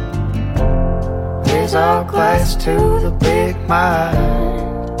 Raise our glass to the big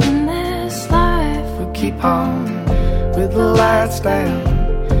mind. In this life we keep on with the lights down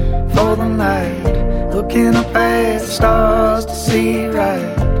for the night, looking up at the stars to see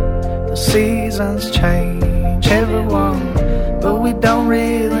right. The seasons change everyone, but we don't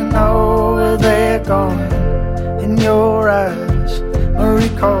really know where they're going. In your eyes, Marie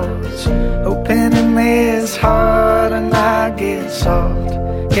calls, opening this heart, and I get soft.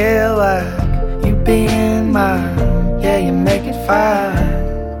 Yeah, like you being mine, yeah, you make it fine.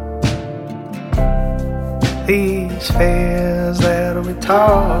 These fears that we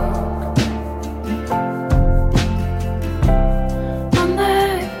talk, on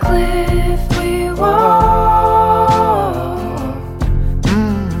that cliff we walk.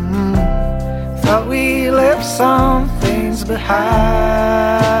 Thought we left some things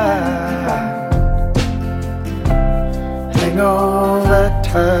behind. Hangover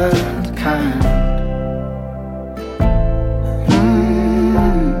turned kind.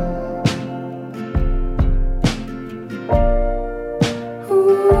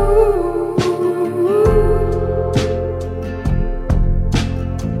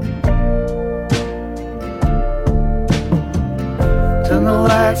 Turn the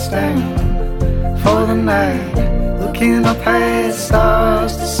lights down for the night, looking up at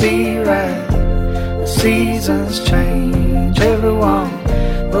stars to see right. The seasons change everyone,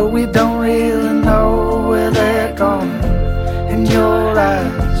 but we don't really know where they're going. In your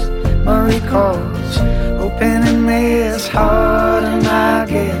eyes, Marie calls, opening this heart, and I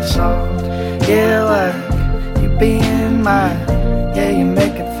get soft. Yeah, like you being mine, yeah, you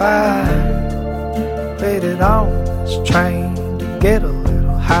make it fine. Waited on this train to get a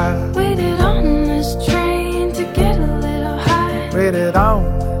little high. Waited on this train to get a little high. Waited on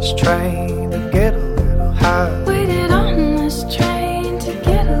this train to get a little high. Waited on this train to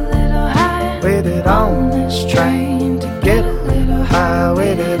get a little high. Waited on this train to get a little high.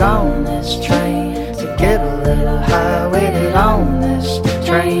 Waited on this train to get a little high. Waited on this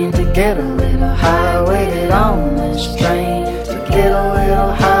train to get a little high. Waited on this train to get a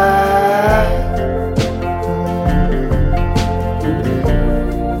little high.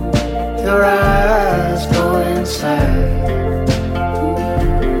 Your eyes go inside.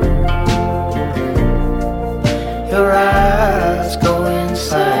 Your eyes go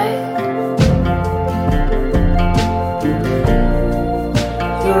inside.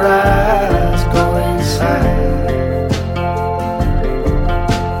 Your eyes go inside.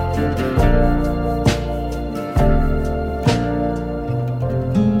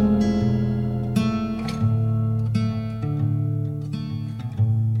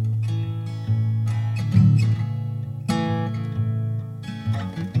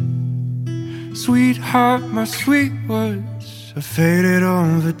 Sweetheart, my sweet words are faded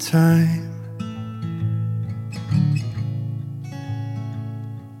over time.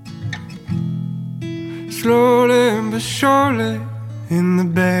 Slowly but surely in the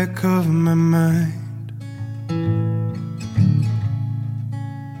back of my mind.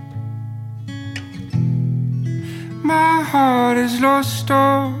 My heart has lost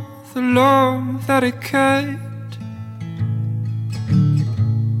all the love that it kept.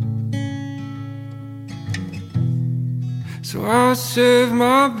 So I'll save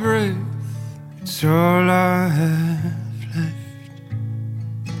my breath, it's all I have left.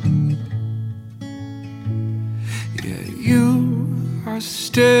 Yeah, you are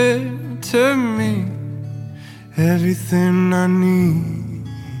still to me everything I need.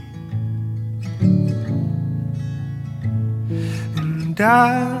 And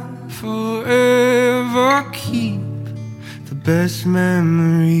I forever keep the best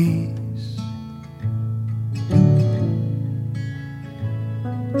memories.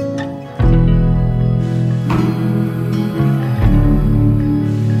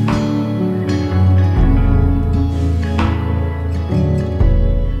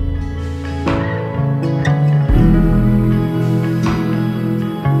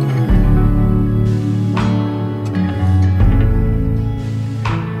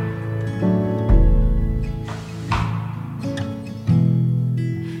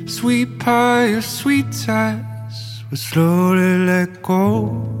 Sweet pie of sweet ties will slowly let go.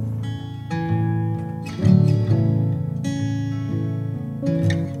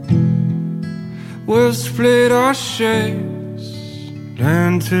 We'll split our shares,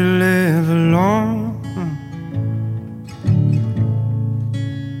 learn to live alone.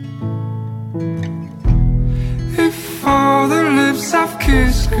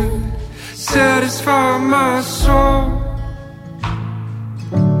 could satisfy my soul.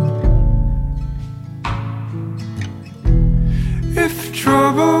 If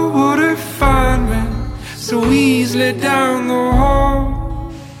trouble wouldn't find me so easily down the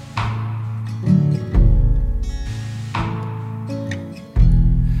hall,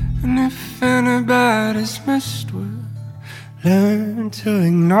 and if anybody's messed with, learn to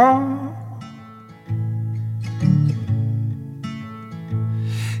ignore.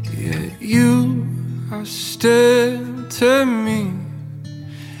 Yeah, you are still to me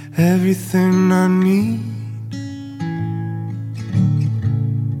everything I need.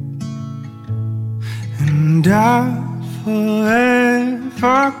 And I'll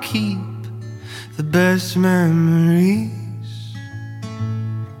forever keep the best memories.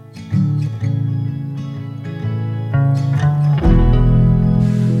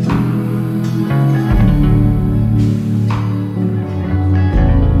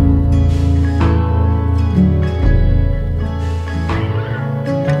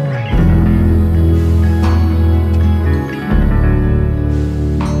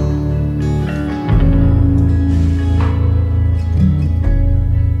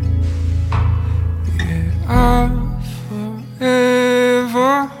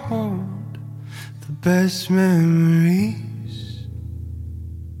 Best memories.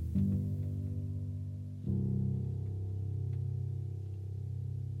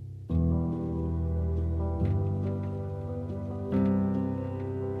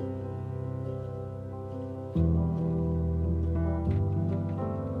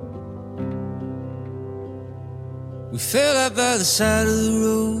 We fell out by the side of the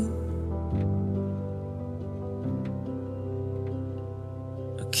road.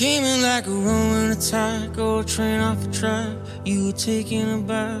 Came in like a Roman attack or a train off a track. You were taking a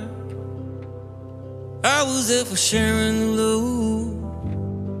back. I was there for sharing the load.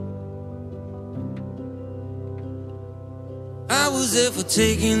 I was there for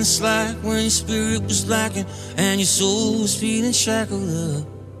taking the slack when your spirit was lacking and your soul was feeling shackled up.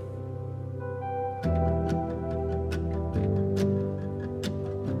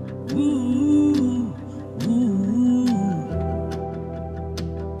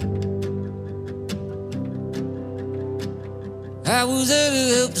 I was there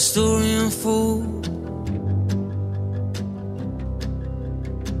to help the story unfold,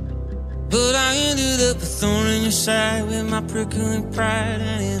 but I ended up a thorn in your side with my prickling pride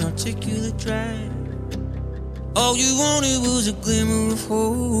and inarticulate drive. All you wanted was a glimmer of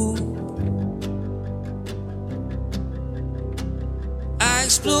hope. I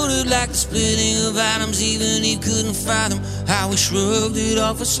exploded like the splitting of atoms, even he couldn't fathom how we shrugged it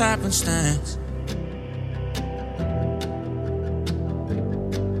off as happenstance.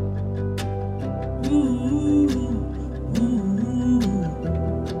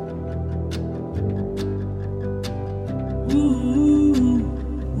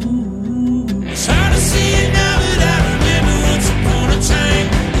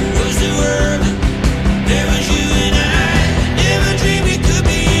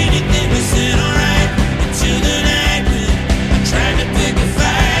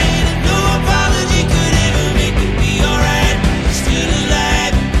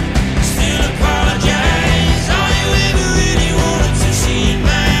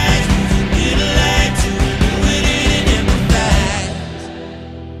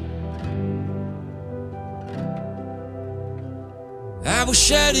 I was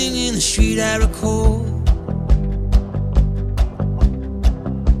shouting in the street, I recall.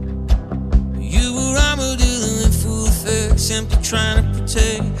 You were armadillo in full effect, simply trying to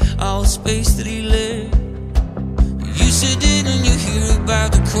protect all the space that he left. You said, didn't you hear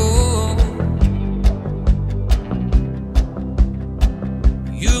about the call?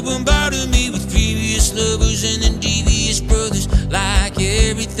 You bombarded me with previous lovers and then devious brothers, like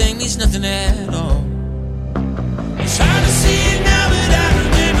everything means nothing at all. It's hard to see it now, but I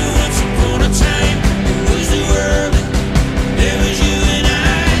remember once upon a time it was the world. There was you and I.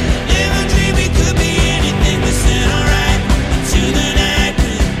 Never dreamed we could be anything but then alright. Until the night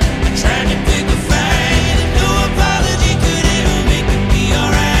when I tried to pick a fight, and no apology could ever make me be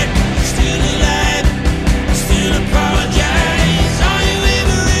alright. Still alive, still apologize. All you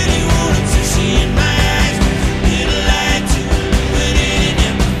ever really wanted to see in my eyes was a little light to illuminate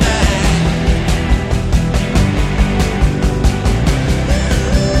and empathize.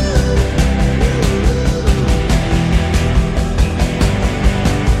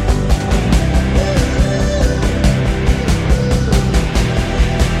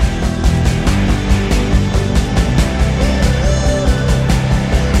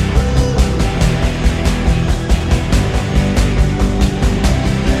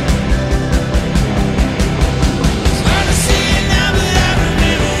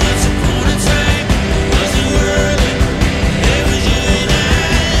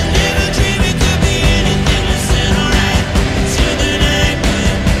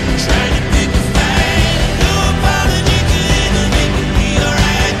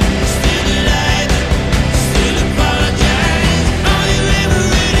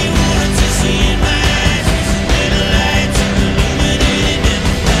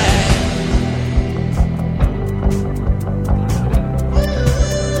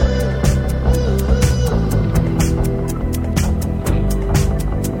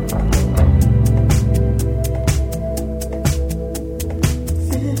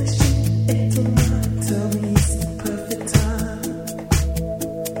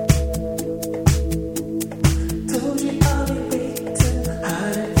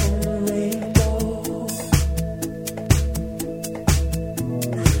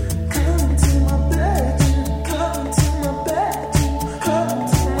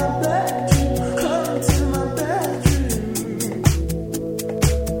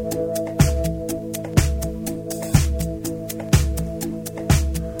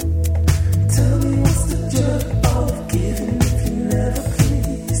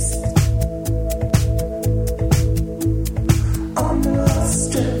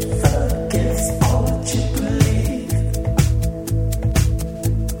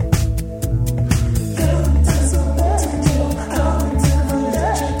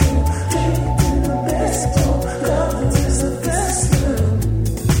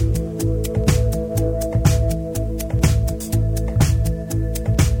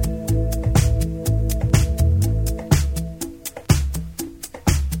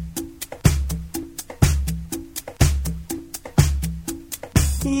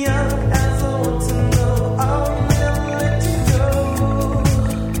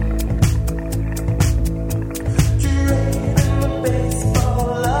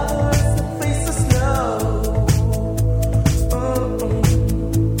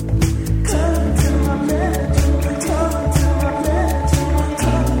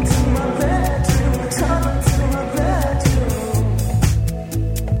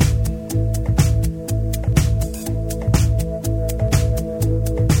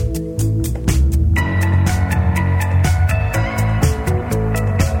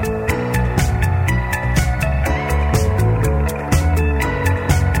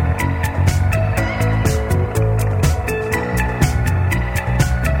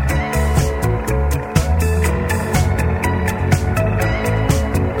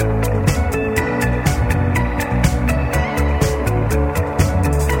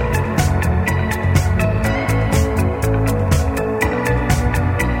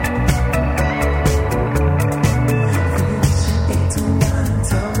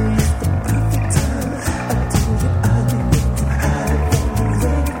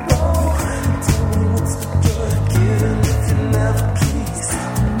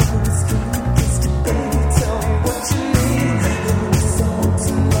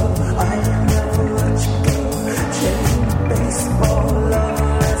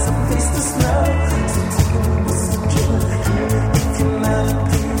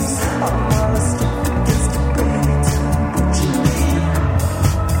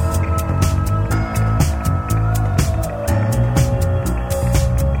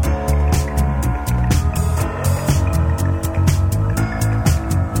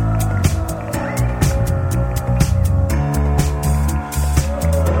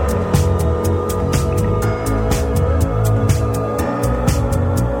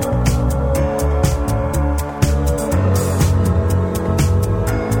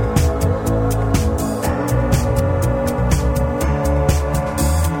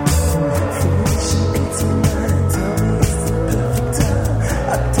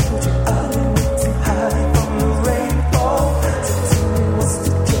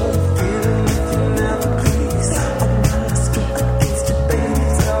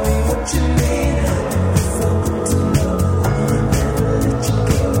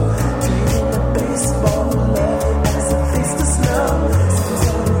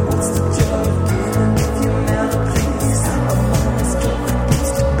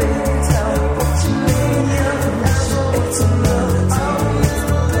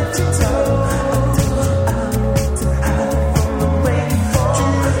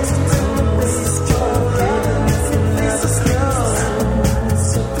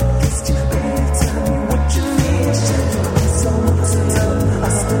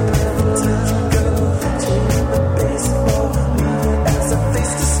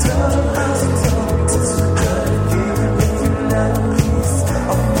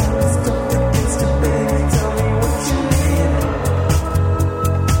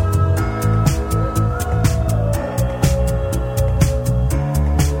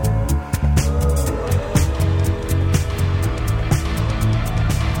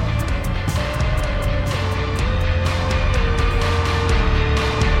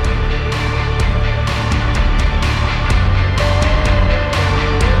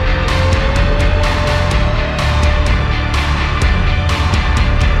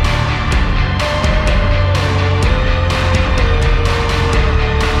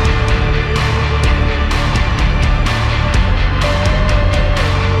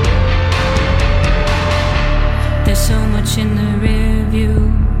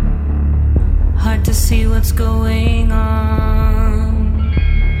 what's going on.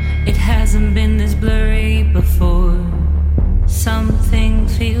 It hasn't been this blurry before. Something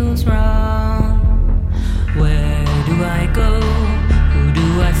feels wrong. Where do I go? Who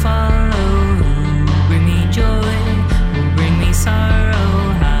do I follow? Who bring me joy? Who bring me sorrow?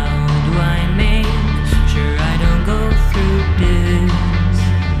 How do I make sure I don't go through this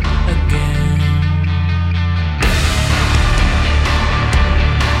again?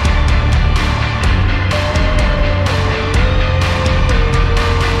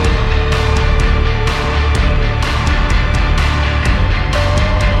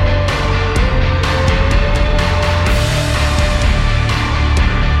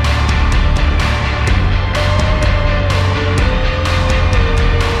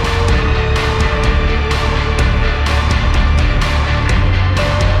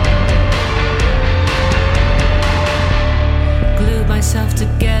 Myself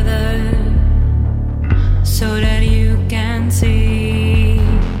together so that you can see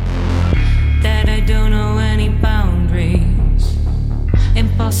that I don't know any boundaries,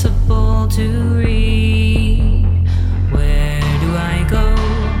 impossible to read. Where do I go?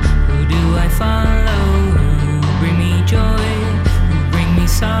 Who do I follow? Who bring me joy? Who bring me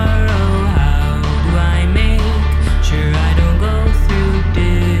sorrow? How do I make sure I don't go through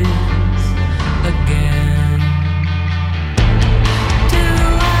this again?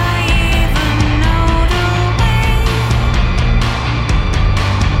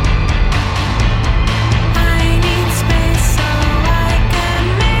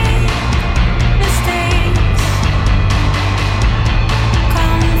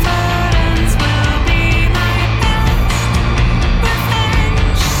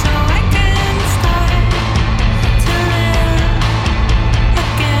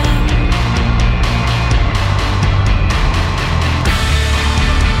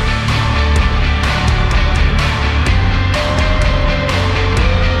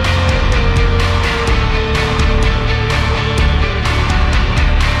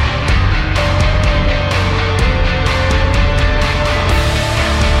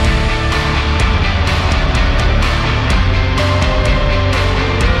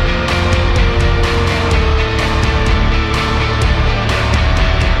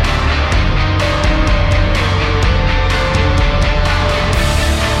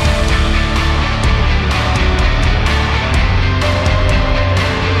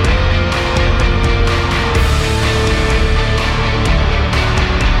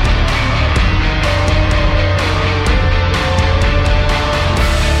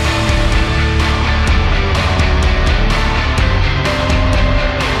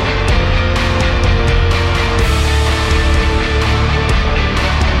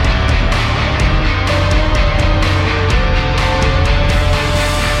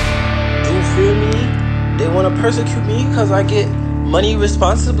 Persecute me because I get money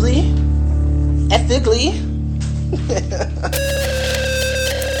responsibly, ethically.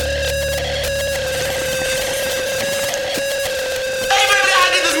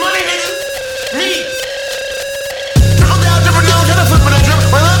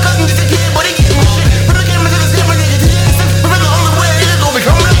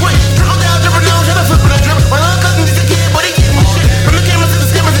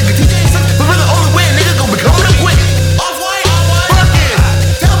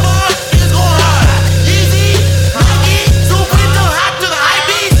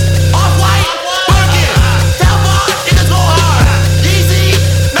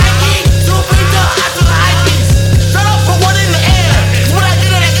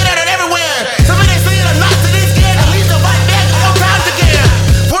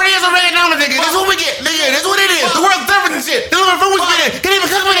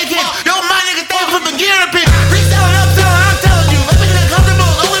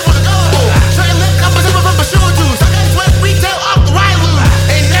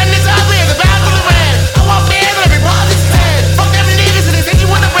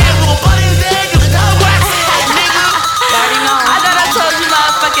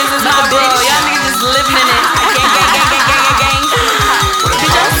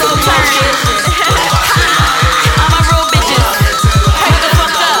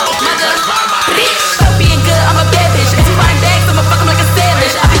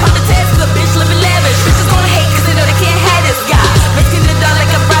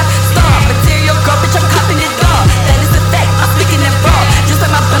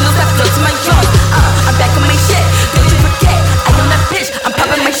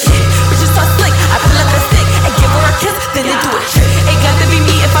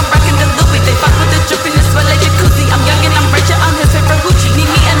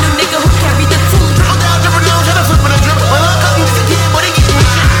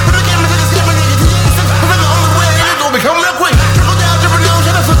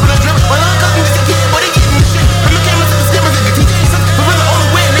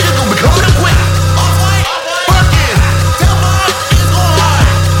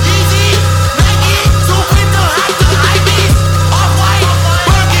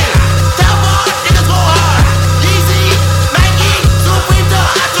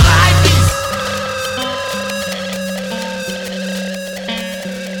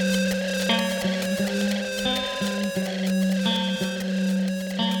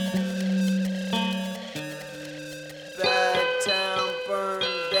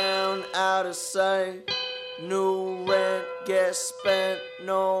 gotta say. New rent gets spent,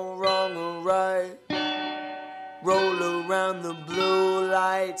 no wrong or right. Roll around the blue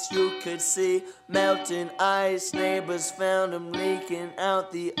lights, you could see melting ice. Neighbors found him leaking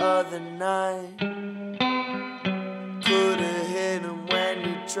out the other night. Could've hit him when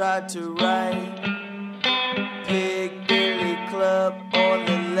he tried to write. Pig Billy Club or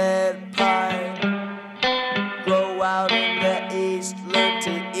the lead pipe. Grow out in the east, learn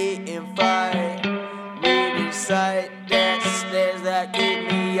to eat and fight. Reading sight that snares that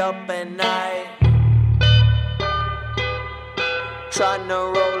keep me up at night. Trying to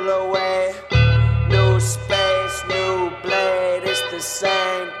roll away. New space, new blade, it's the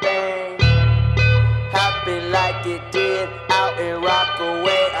same thing. Happy like it did out in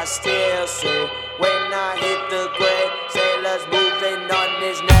Rockaway. I still say when I hit the grave, sailors moving on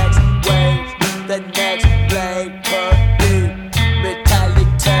this next wave. The next blade per beat, metallic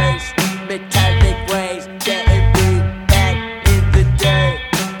taste, metallic waves, getting beat back in the day.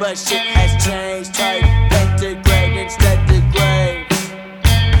 But shit has changed, type pentagrade instead of grave.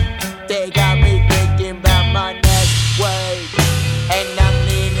 They got me thinking about my next wave, and I'm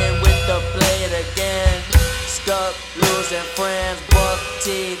leaning with the blade again. Scuff losing friends, buck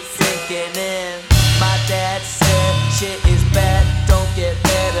teeth sinking in. My dad said shit is bad, don't get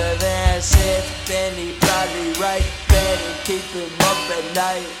better than shit. Then he probably right, better keep him up at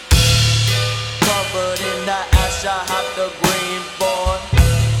night. Covered in the ash, I hopped the green board.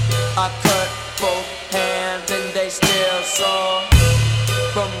 I cut both hands and they still sore.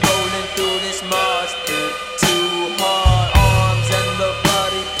 From rolling through this marsh pit, too hard arms and the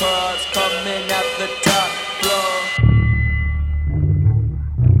body parts coming out the top floor.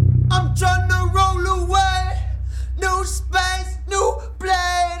 I'm trying to roll away. New space, new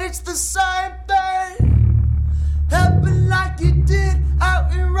blade, it's the same thing. Happened like it did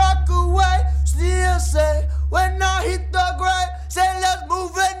out in Rockaway. Still say when I hit the grave, say let's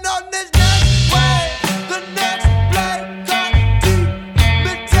move it on this next wave. The next blade got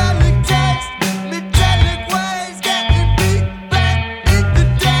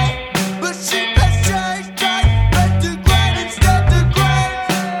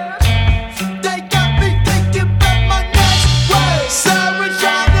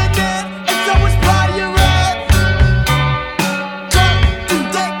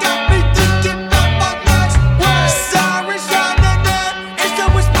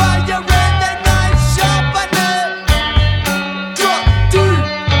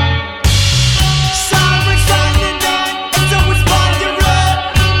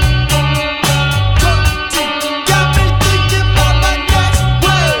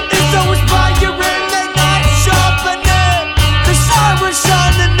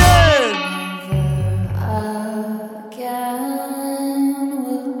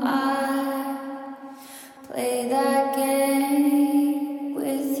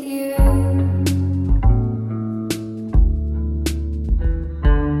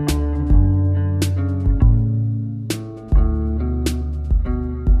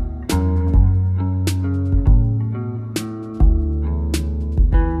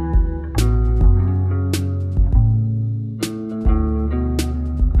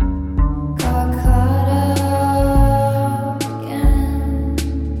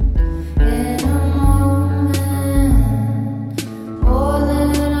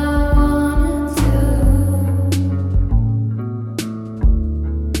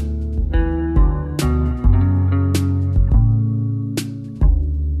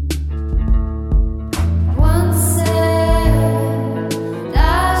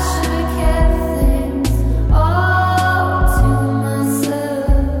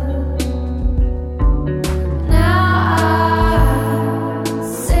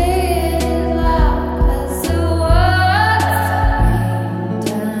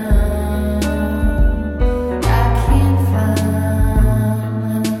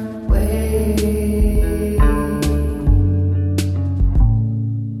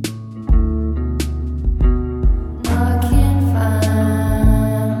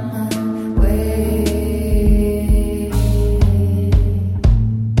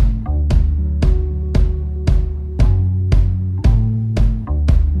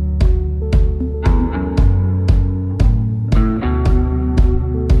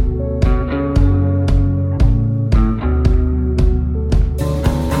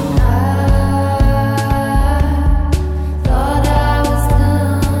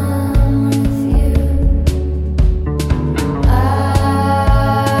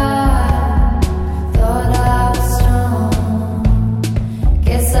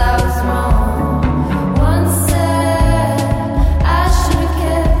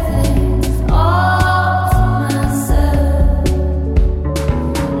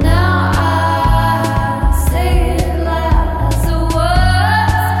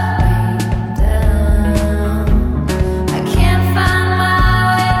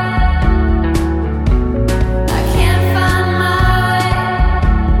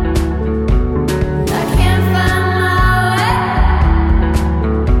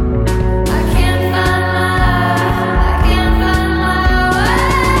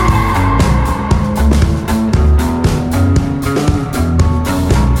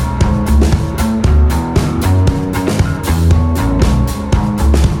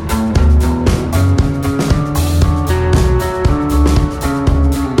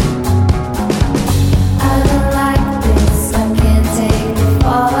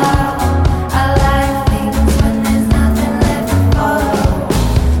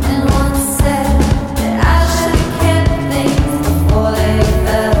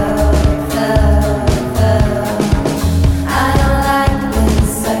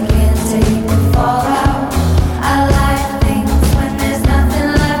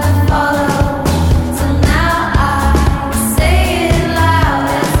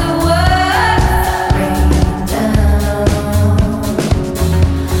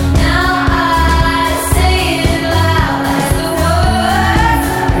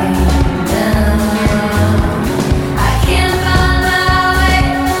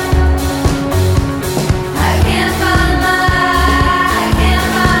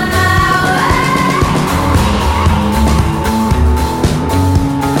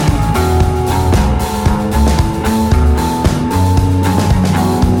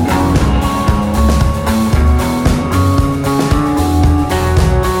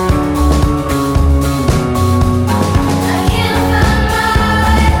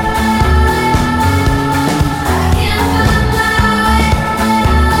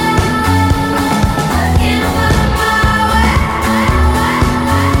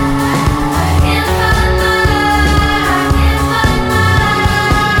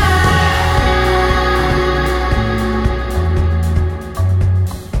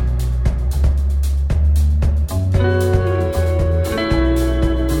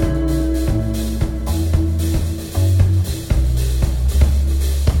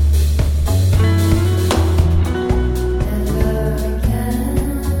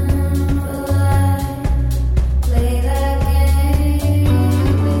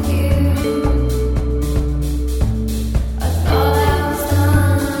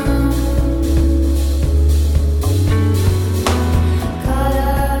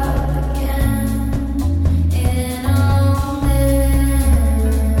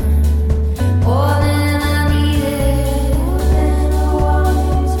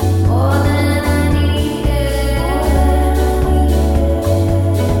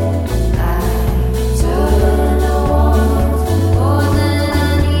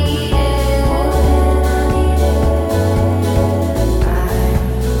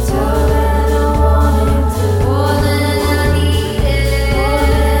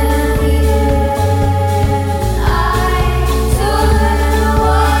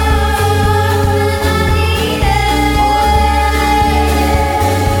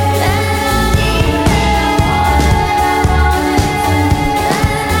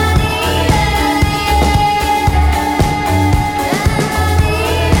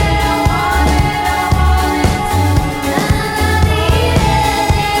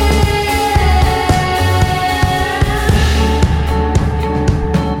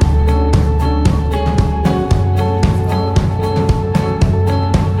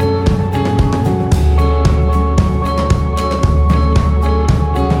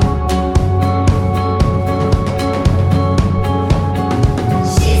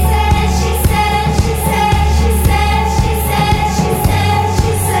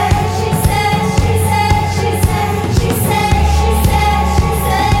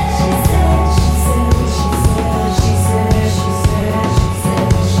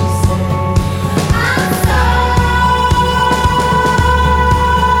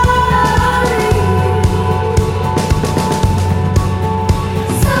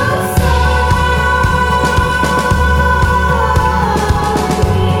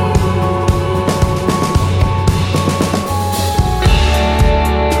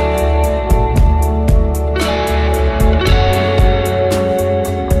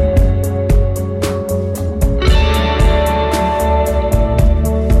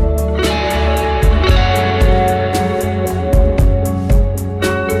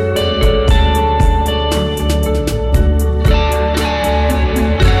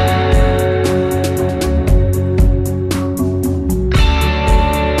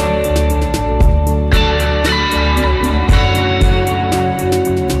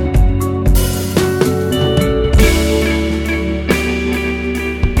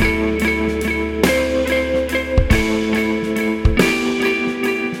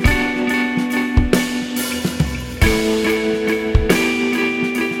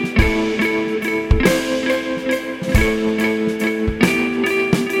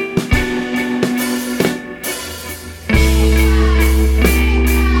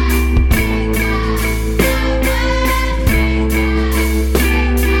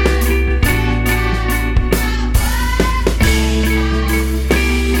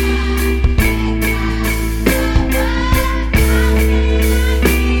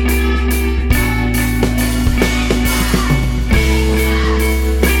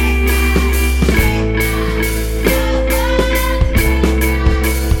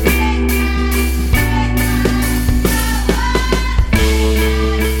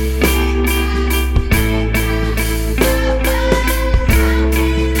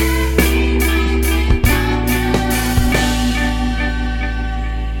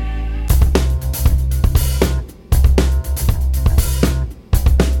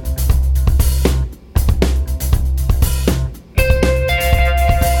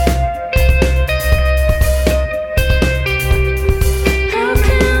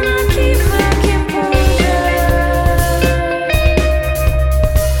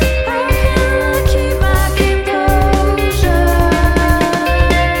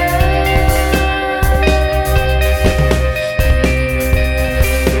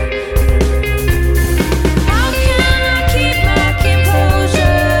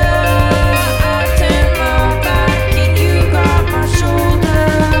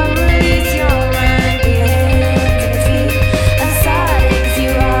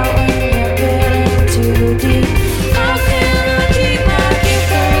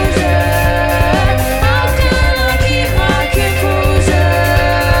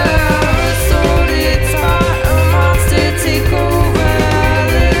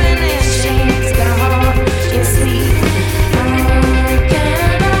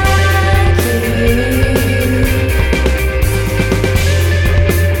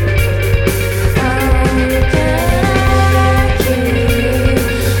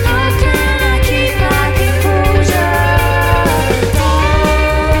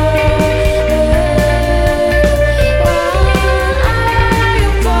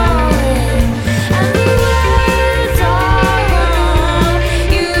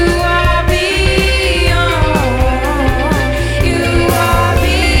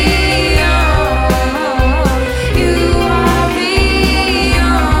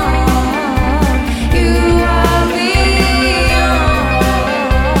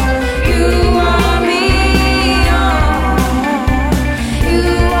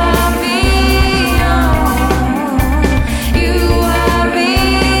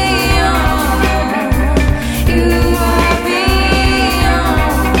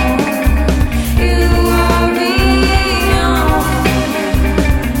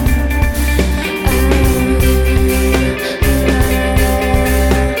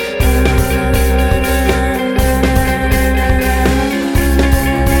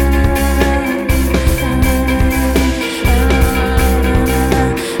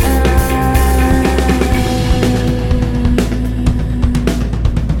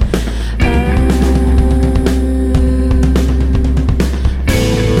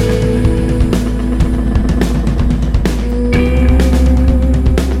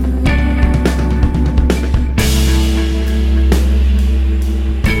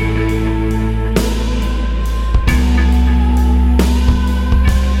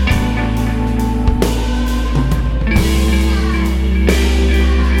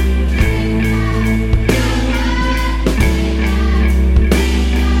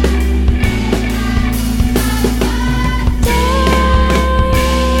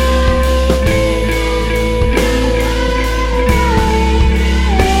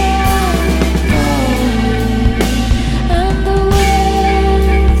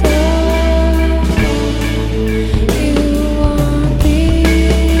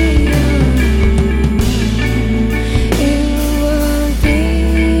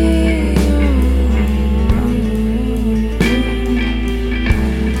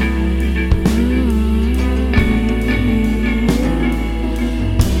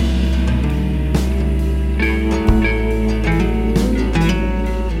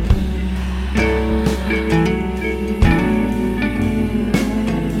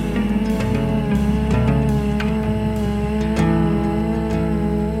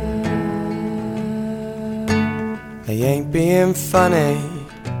being funny.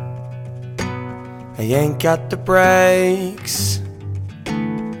 I ain't got the brakes,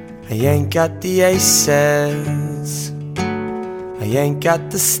 I ain't got the aces, I ain't got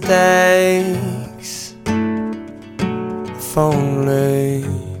the stakes. If only.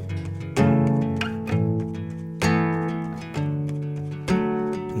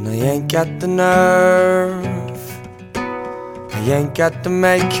 And I ain't got the nerve, I ain't got the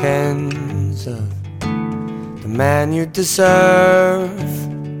makings of the man you deserve.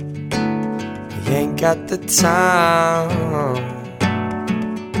 I ain't got the time.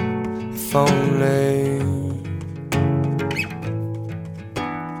 If only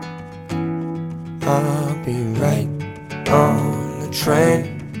I'll be right on the train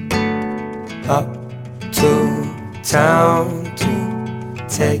up to town to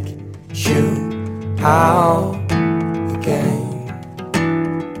take you out again.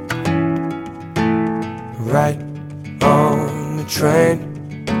 Right on the train,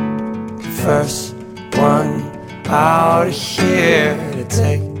 first one out of here to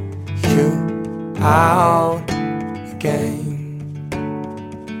take you out again.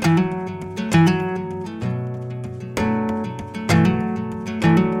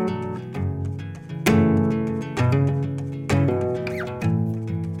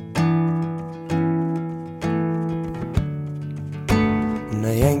 And I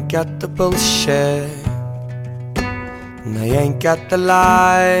ain't got the bullshit, and I ain't got the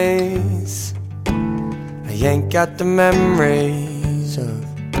lies, I ain't got the memories of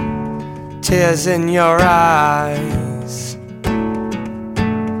tears in your eyes.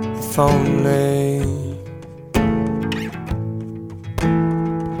 If only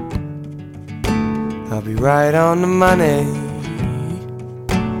I'll be right on the money,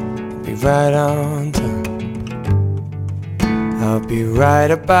 I'll be right on time, I'll be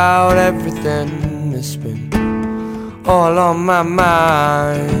right about everything that's been all on my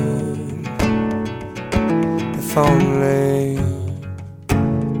mind. If only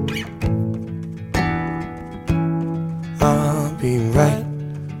I'll be right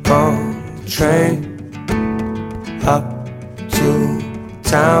on the train up to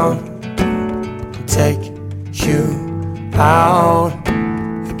town and take you out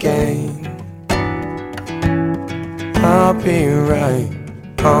again. I'll be right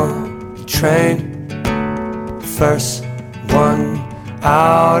on the train, first one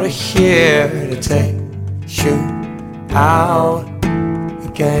out of here to take you out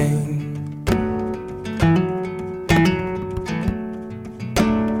again.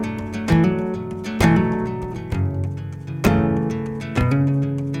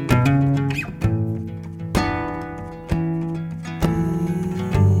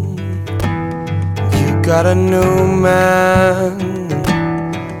 You got a new man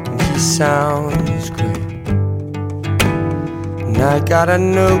and he sounds great, and I got a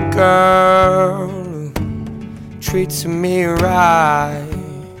new girl who treats me right.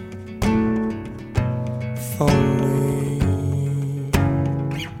 If only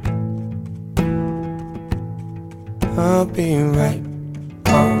I'll be right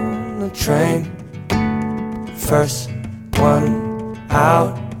on the train, first one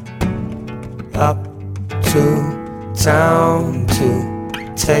out, up to town to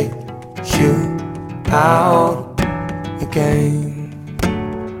take you out again.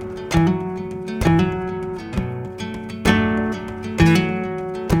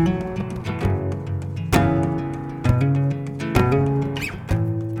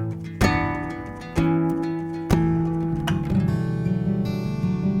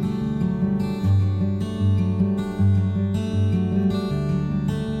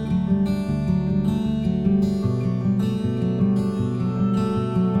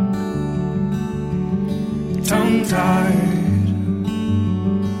 Tongue-tied,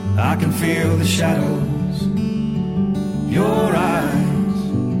 I can feel the shadows, your eyes,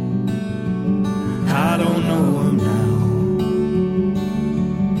 I don't know them now.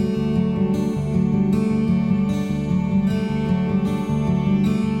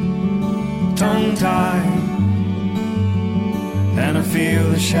 Tongue-tied, and I feel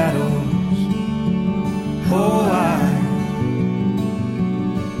the shadows, oh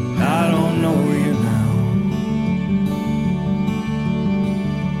I don't know you now.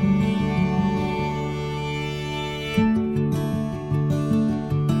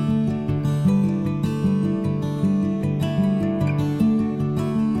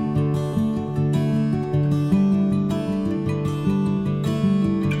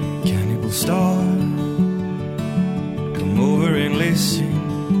 Star, come over and listen,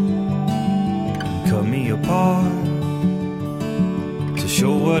 cut me apart to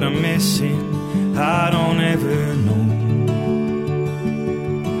show what I'm missing. I don't ever know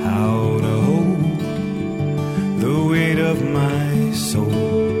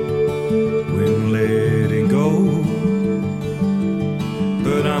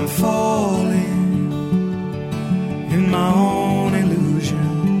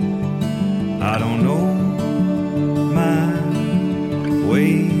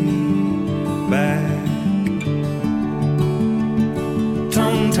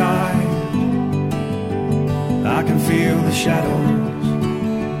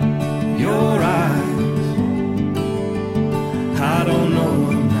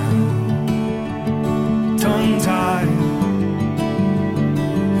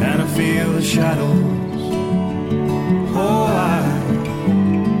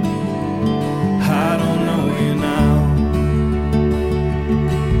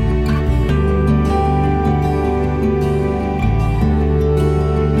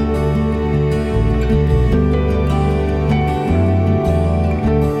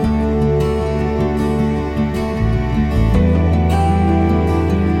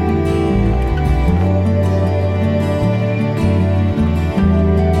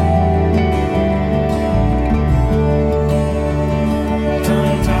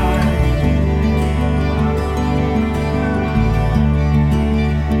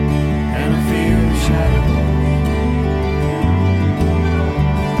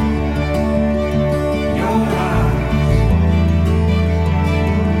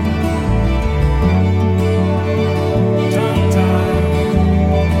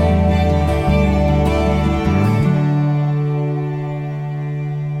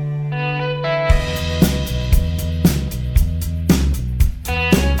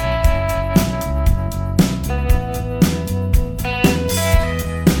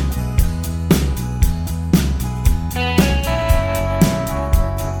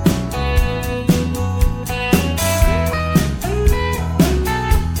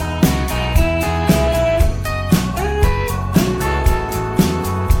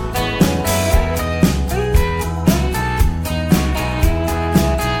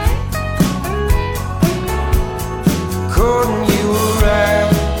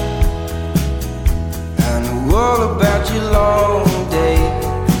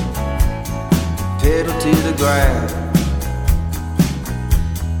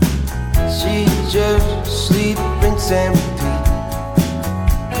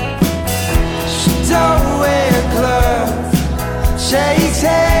shakes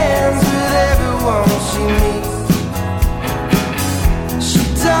hands with everyone she meets. She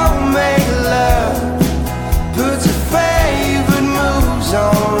don't make love, puts her favorite moves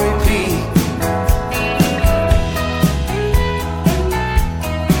on repeat.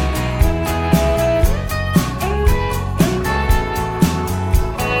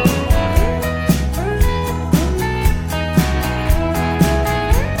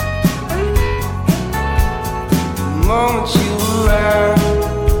 The moment you were around,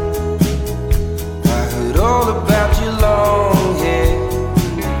 I heard all about your long hair.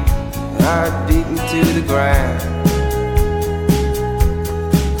 Heart beat me to the ground.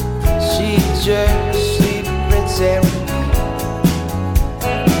 She jerked, sleep, rinse and repeat.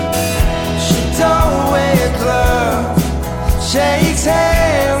 She don't wear gloves, shakes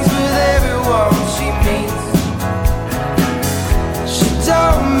hands with everyone she meets. She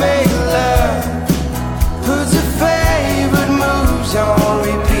don't make love, puts her favorite moves on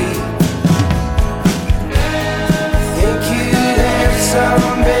repeat. Think you'd have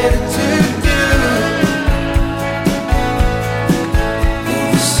something better to do.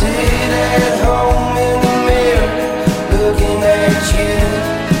 You sit at home in the mirror, looking at you.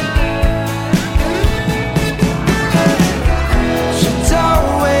 She don't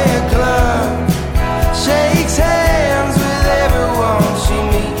wear gloves, shakes hands with everyone she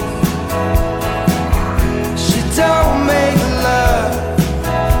meets. She don't make love,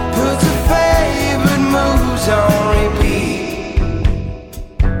 puts her favorite moves on repeat.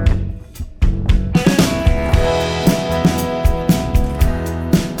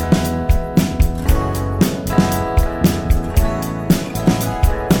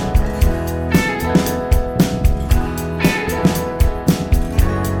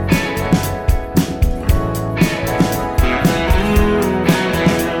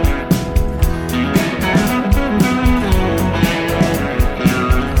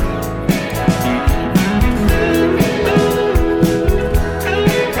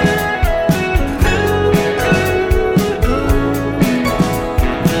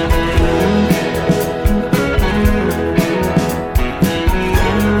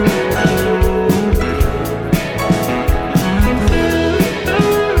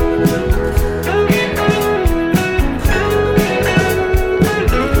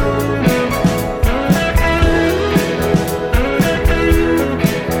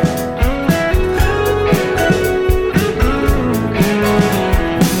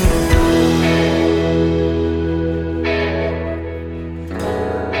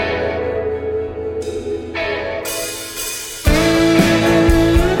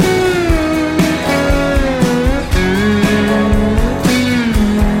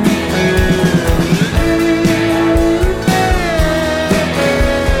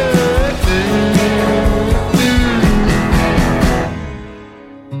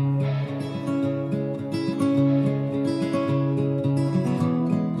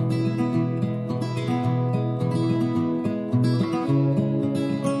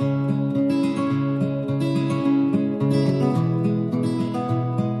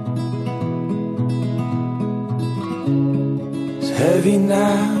 Heavy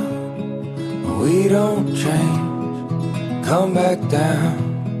now, we don't change. Come back down,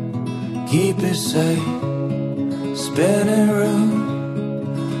 keep it safe. Spinning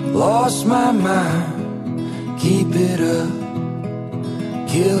room, lost my mind. Keep it up,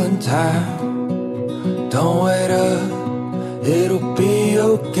 killing time. Don't wait up, it'll be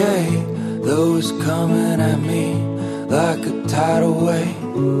okay. Though it's coming at me like a tidal wave.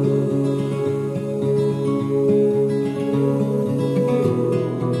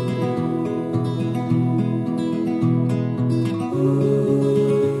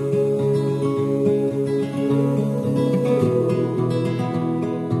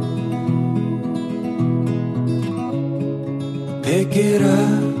 Pick it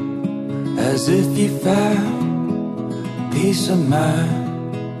up as if you found peace of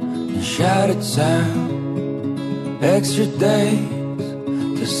mind and shout it sound. Extra days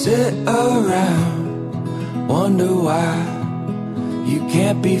to sit around, wonder why you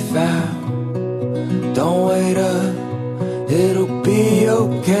can't be found. Don't wait up, it'll be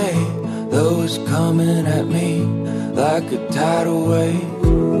okay. Though it's coming at me like a tidal wave.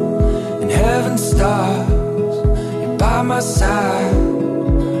 And heaven stars, you're by my side.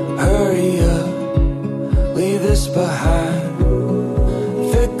 Hurry up, leave this behind.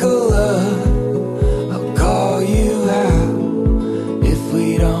 Fickle love, I'll call you out if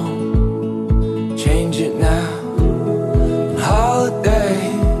we don't change it now. And holiday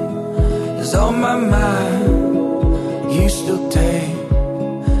is on my mind. You still take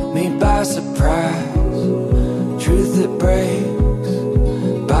me by surprise. Truth that breaks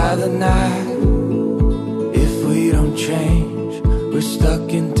night. If we don't change, we're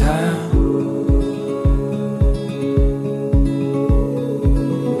stuck in time.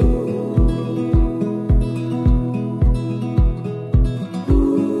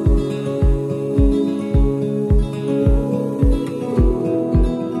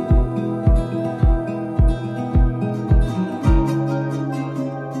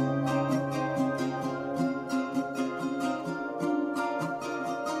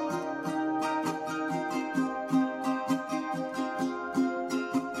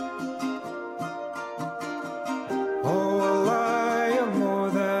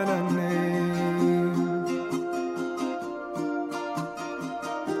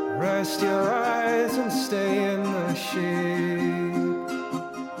 Rest your eyes and stay in the shade.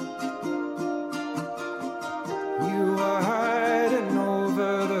 You are hiding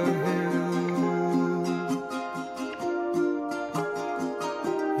over the hill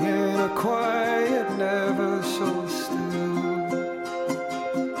in a quiet, never so still.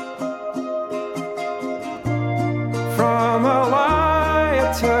 From Alaya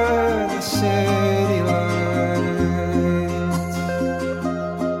to the city lights,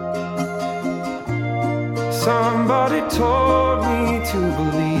 somebody told me to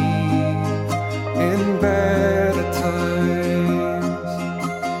believe in better times.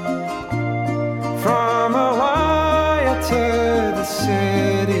 From Alaya to the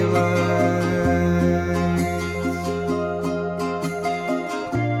city lights,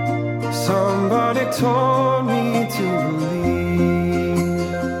 somebody told me to believe,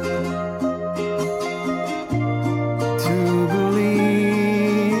 to believe.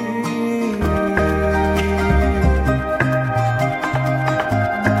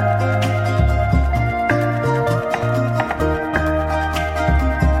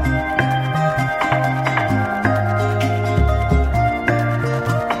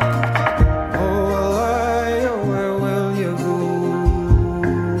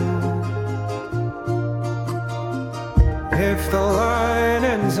 If the line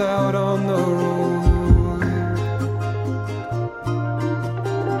ends out on the road,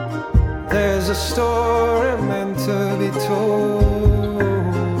 there's a story meant to be told,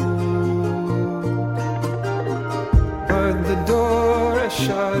 but the door is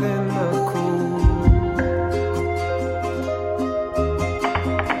shut in the cold.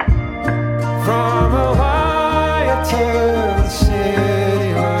 From Ohio to the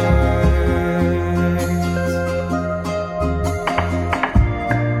city lights,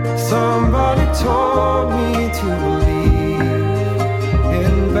 somebody told me to believe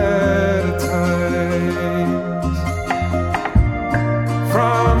in better times.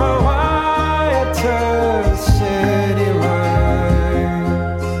 From Hawaii to the city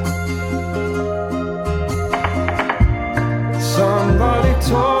lights, somebody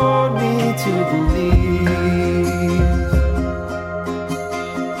told me to believe,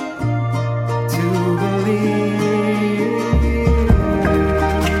 to believe.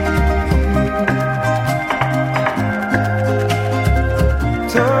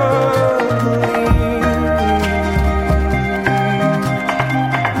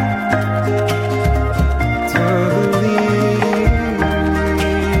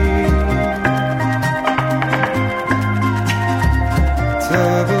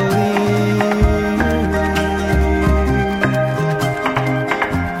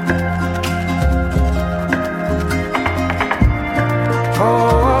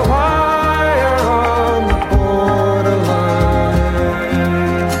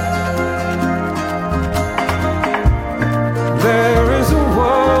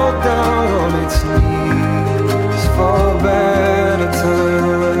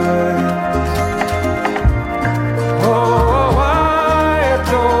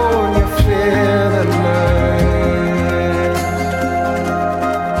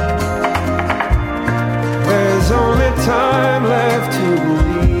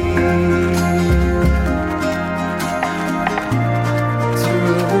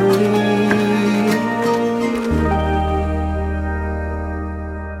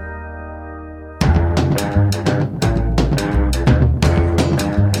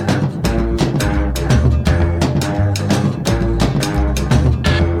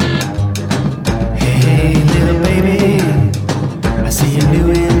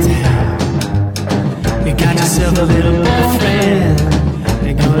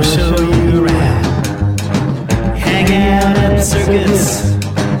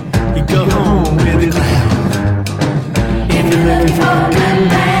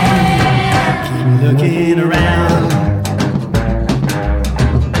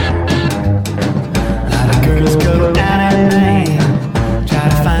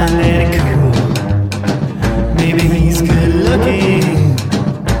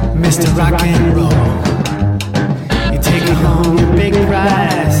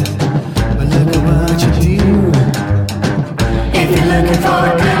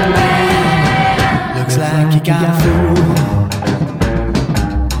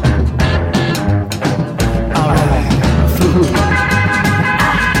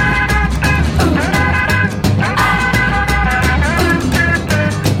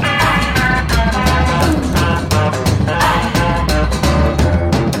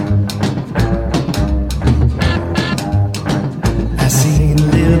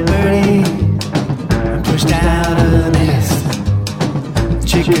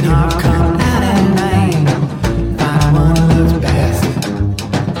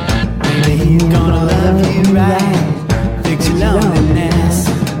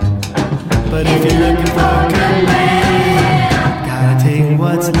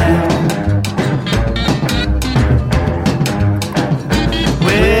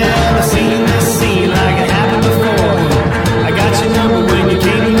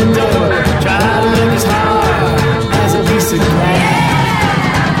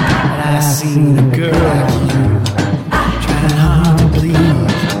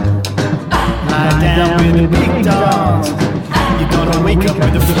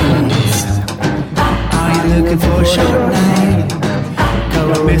 place. Are you looking for a short night? Go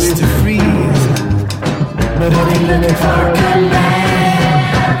with Mr. Freeze. But are you looking for a good man?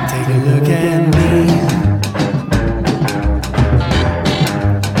 Take a look at me.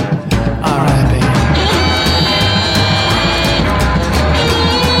 Alright, baby.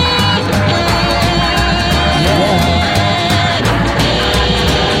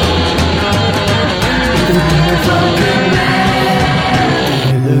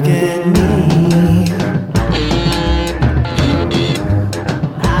 Look at me.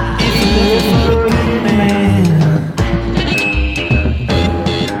 If you're looking for a good man,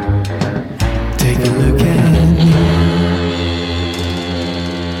 take a look at me.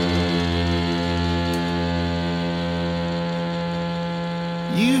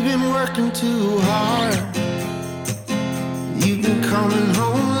 You've been working too hard. You've been coming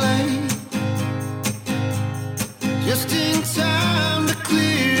home late, just in time to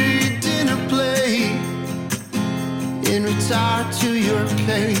clear your dinner plate and retire to your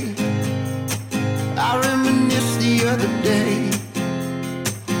cave. I reminisce the other day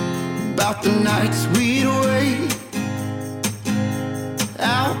about the nights we'd wait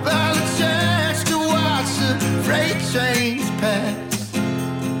out by the church to watch the freight trains pass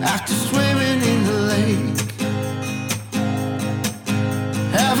after swimming in the lake.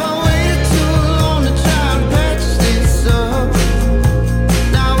 Have I waited too long to try and patch this up?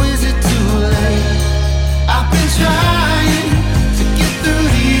 Now is it too late? I've been trying to get through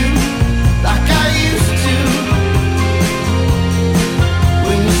to you like I used to.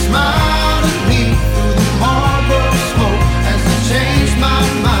 When you smiled at me through the Marlboro smoke as I changed my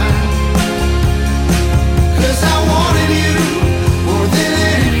mind. 'Cause I wanted you more than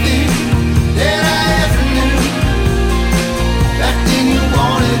anything that I ever knew. Back then you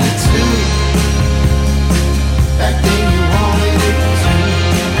wanted it too. Back then you wanted it too.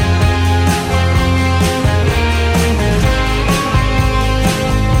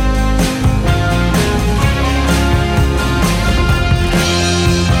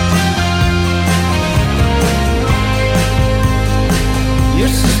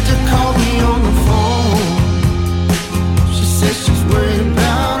 Your sister called me on the phone. She said she's worried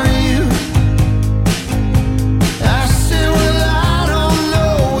about you. I said, well, I don't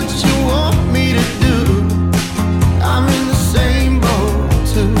know what you want me to do. I'm in the same boat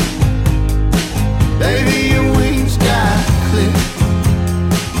too. Baby, your wings got clipped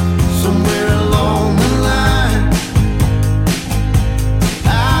somewhere along the line.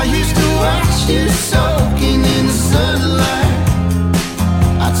 I used to watch you soaking in the sunlight.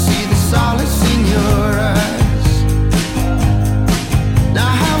 I'd see the solace in your eyes.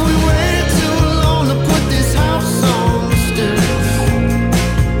 Now have we waited too long to put this house on the stilts?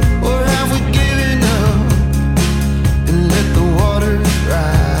 Or have we given up and let the waters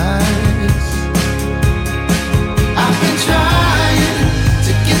rise? I've been trying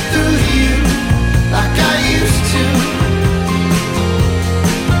to get through to you like I used to.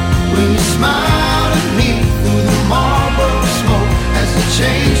 When you smiled at me through the Marlboro smoke as I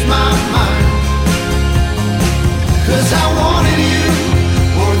changed my mind. 'Cause I wanted you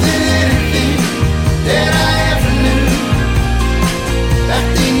more than anything that I ever knew. Back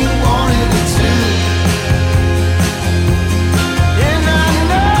then you wanted it too. And I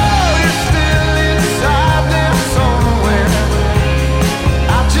know you're still inside there somewhere.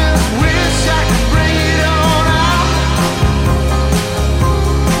 I just wish I could bring it on out.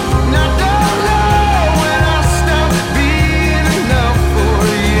 And I don't know when I stopped being enough for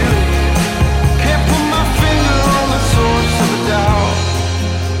you. Can't put my finger on the source of the doubt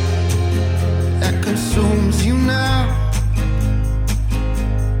that consumes you now.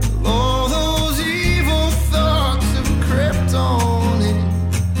 All those evil thoughts have crept on in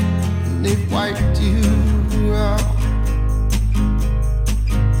and they've wiped you out.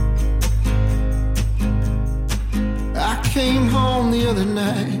 I came home the other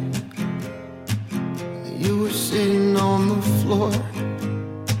night. You were sitting on the floor.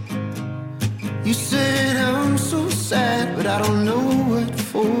 You said, I'm so sad, but I don't know what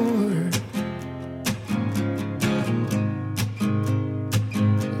for.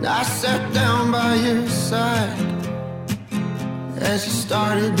 And I sat down by your side as you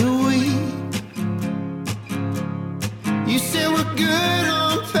started to weep. You said we're good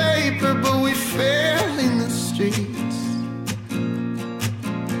on paper, but we fail in the streets.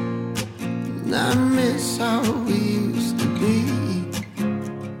 And I miss how we used to be.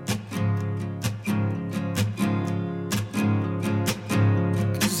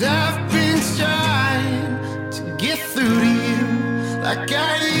 'Cause I've been trying to get through to you like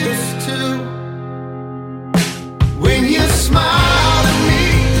I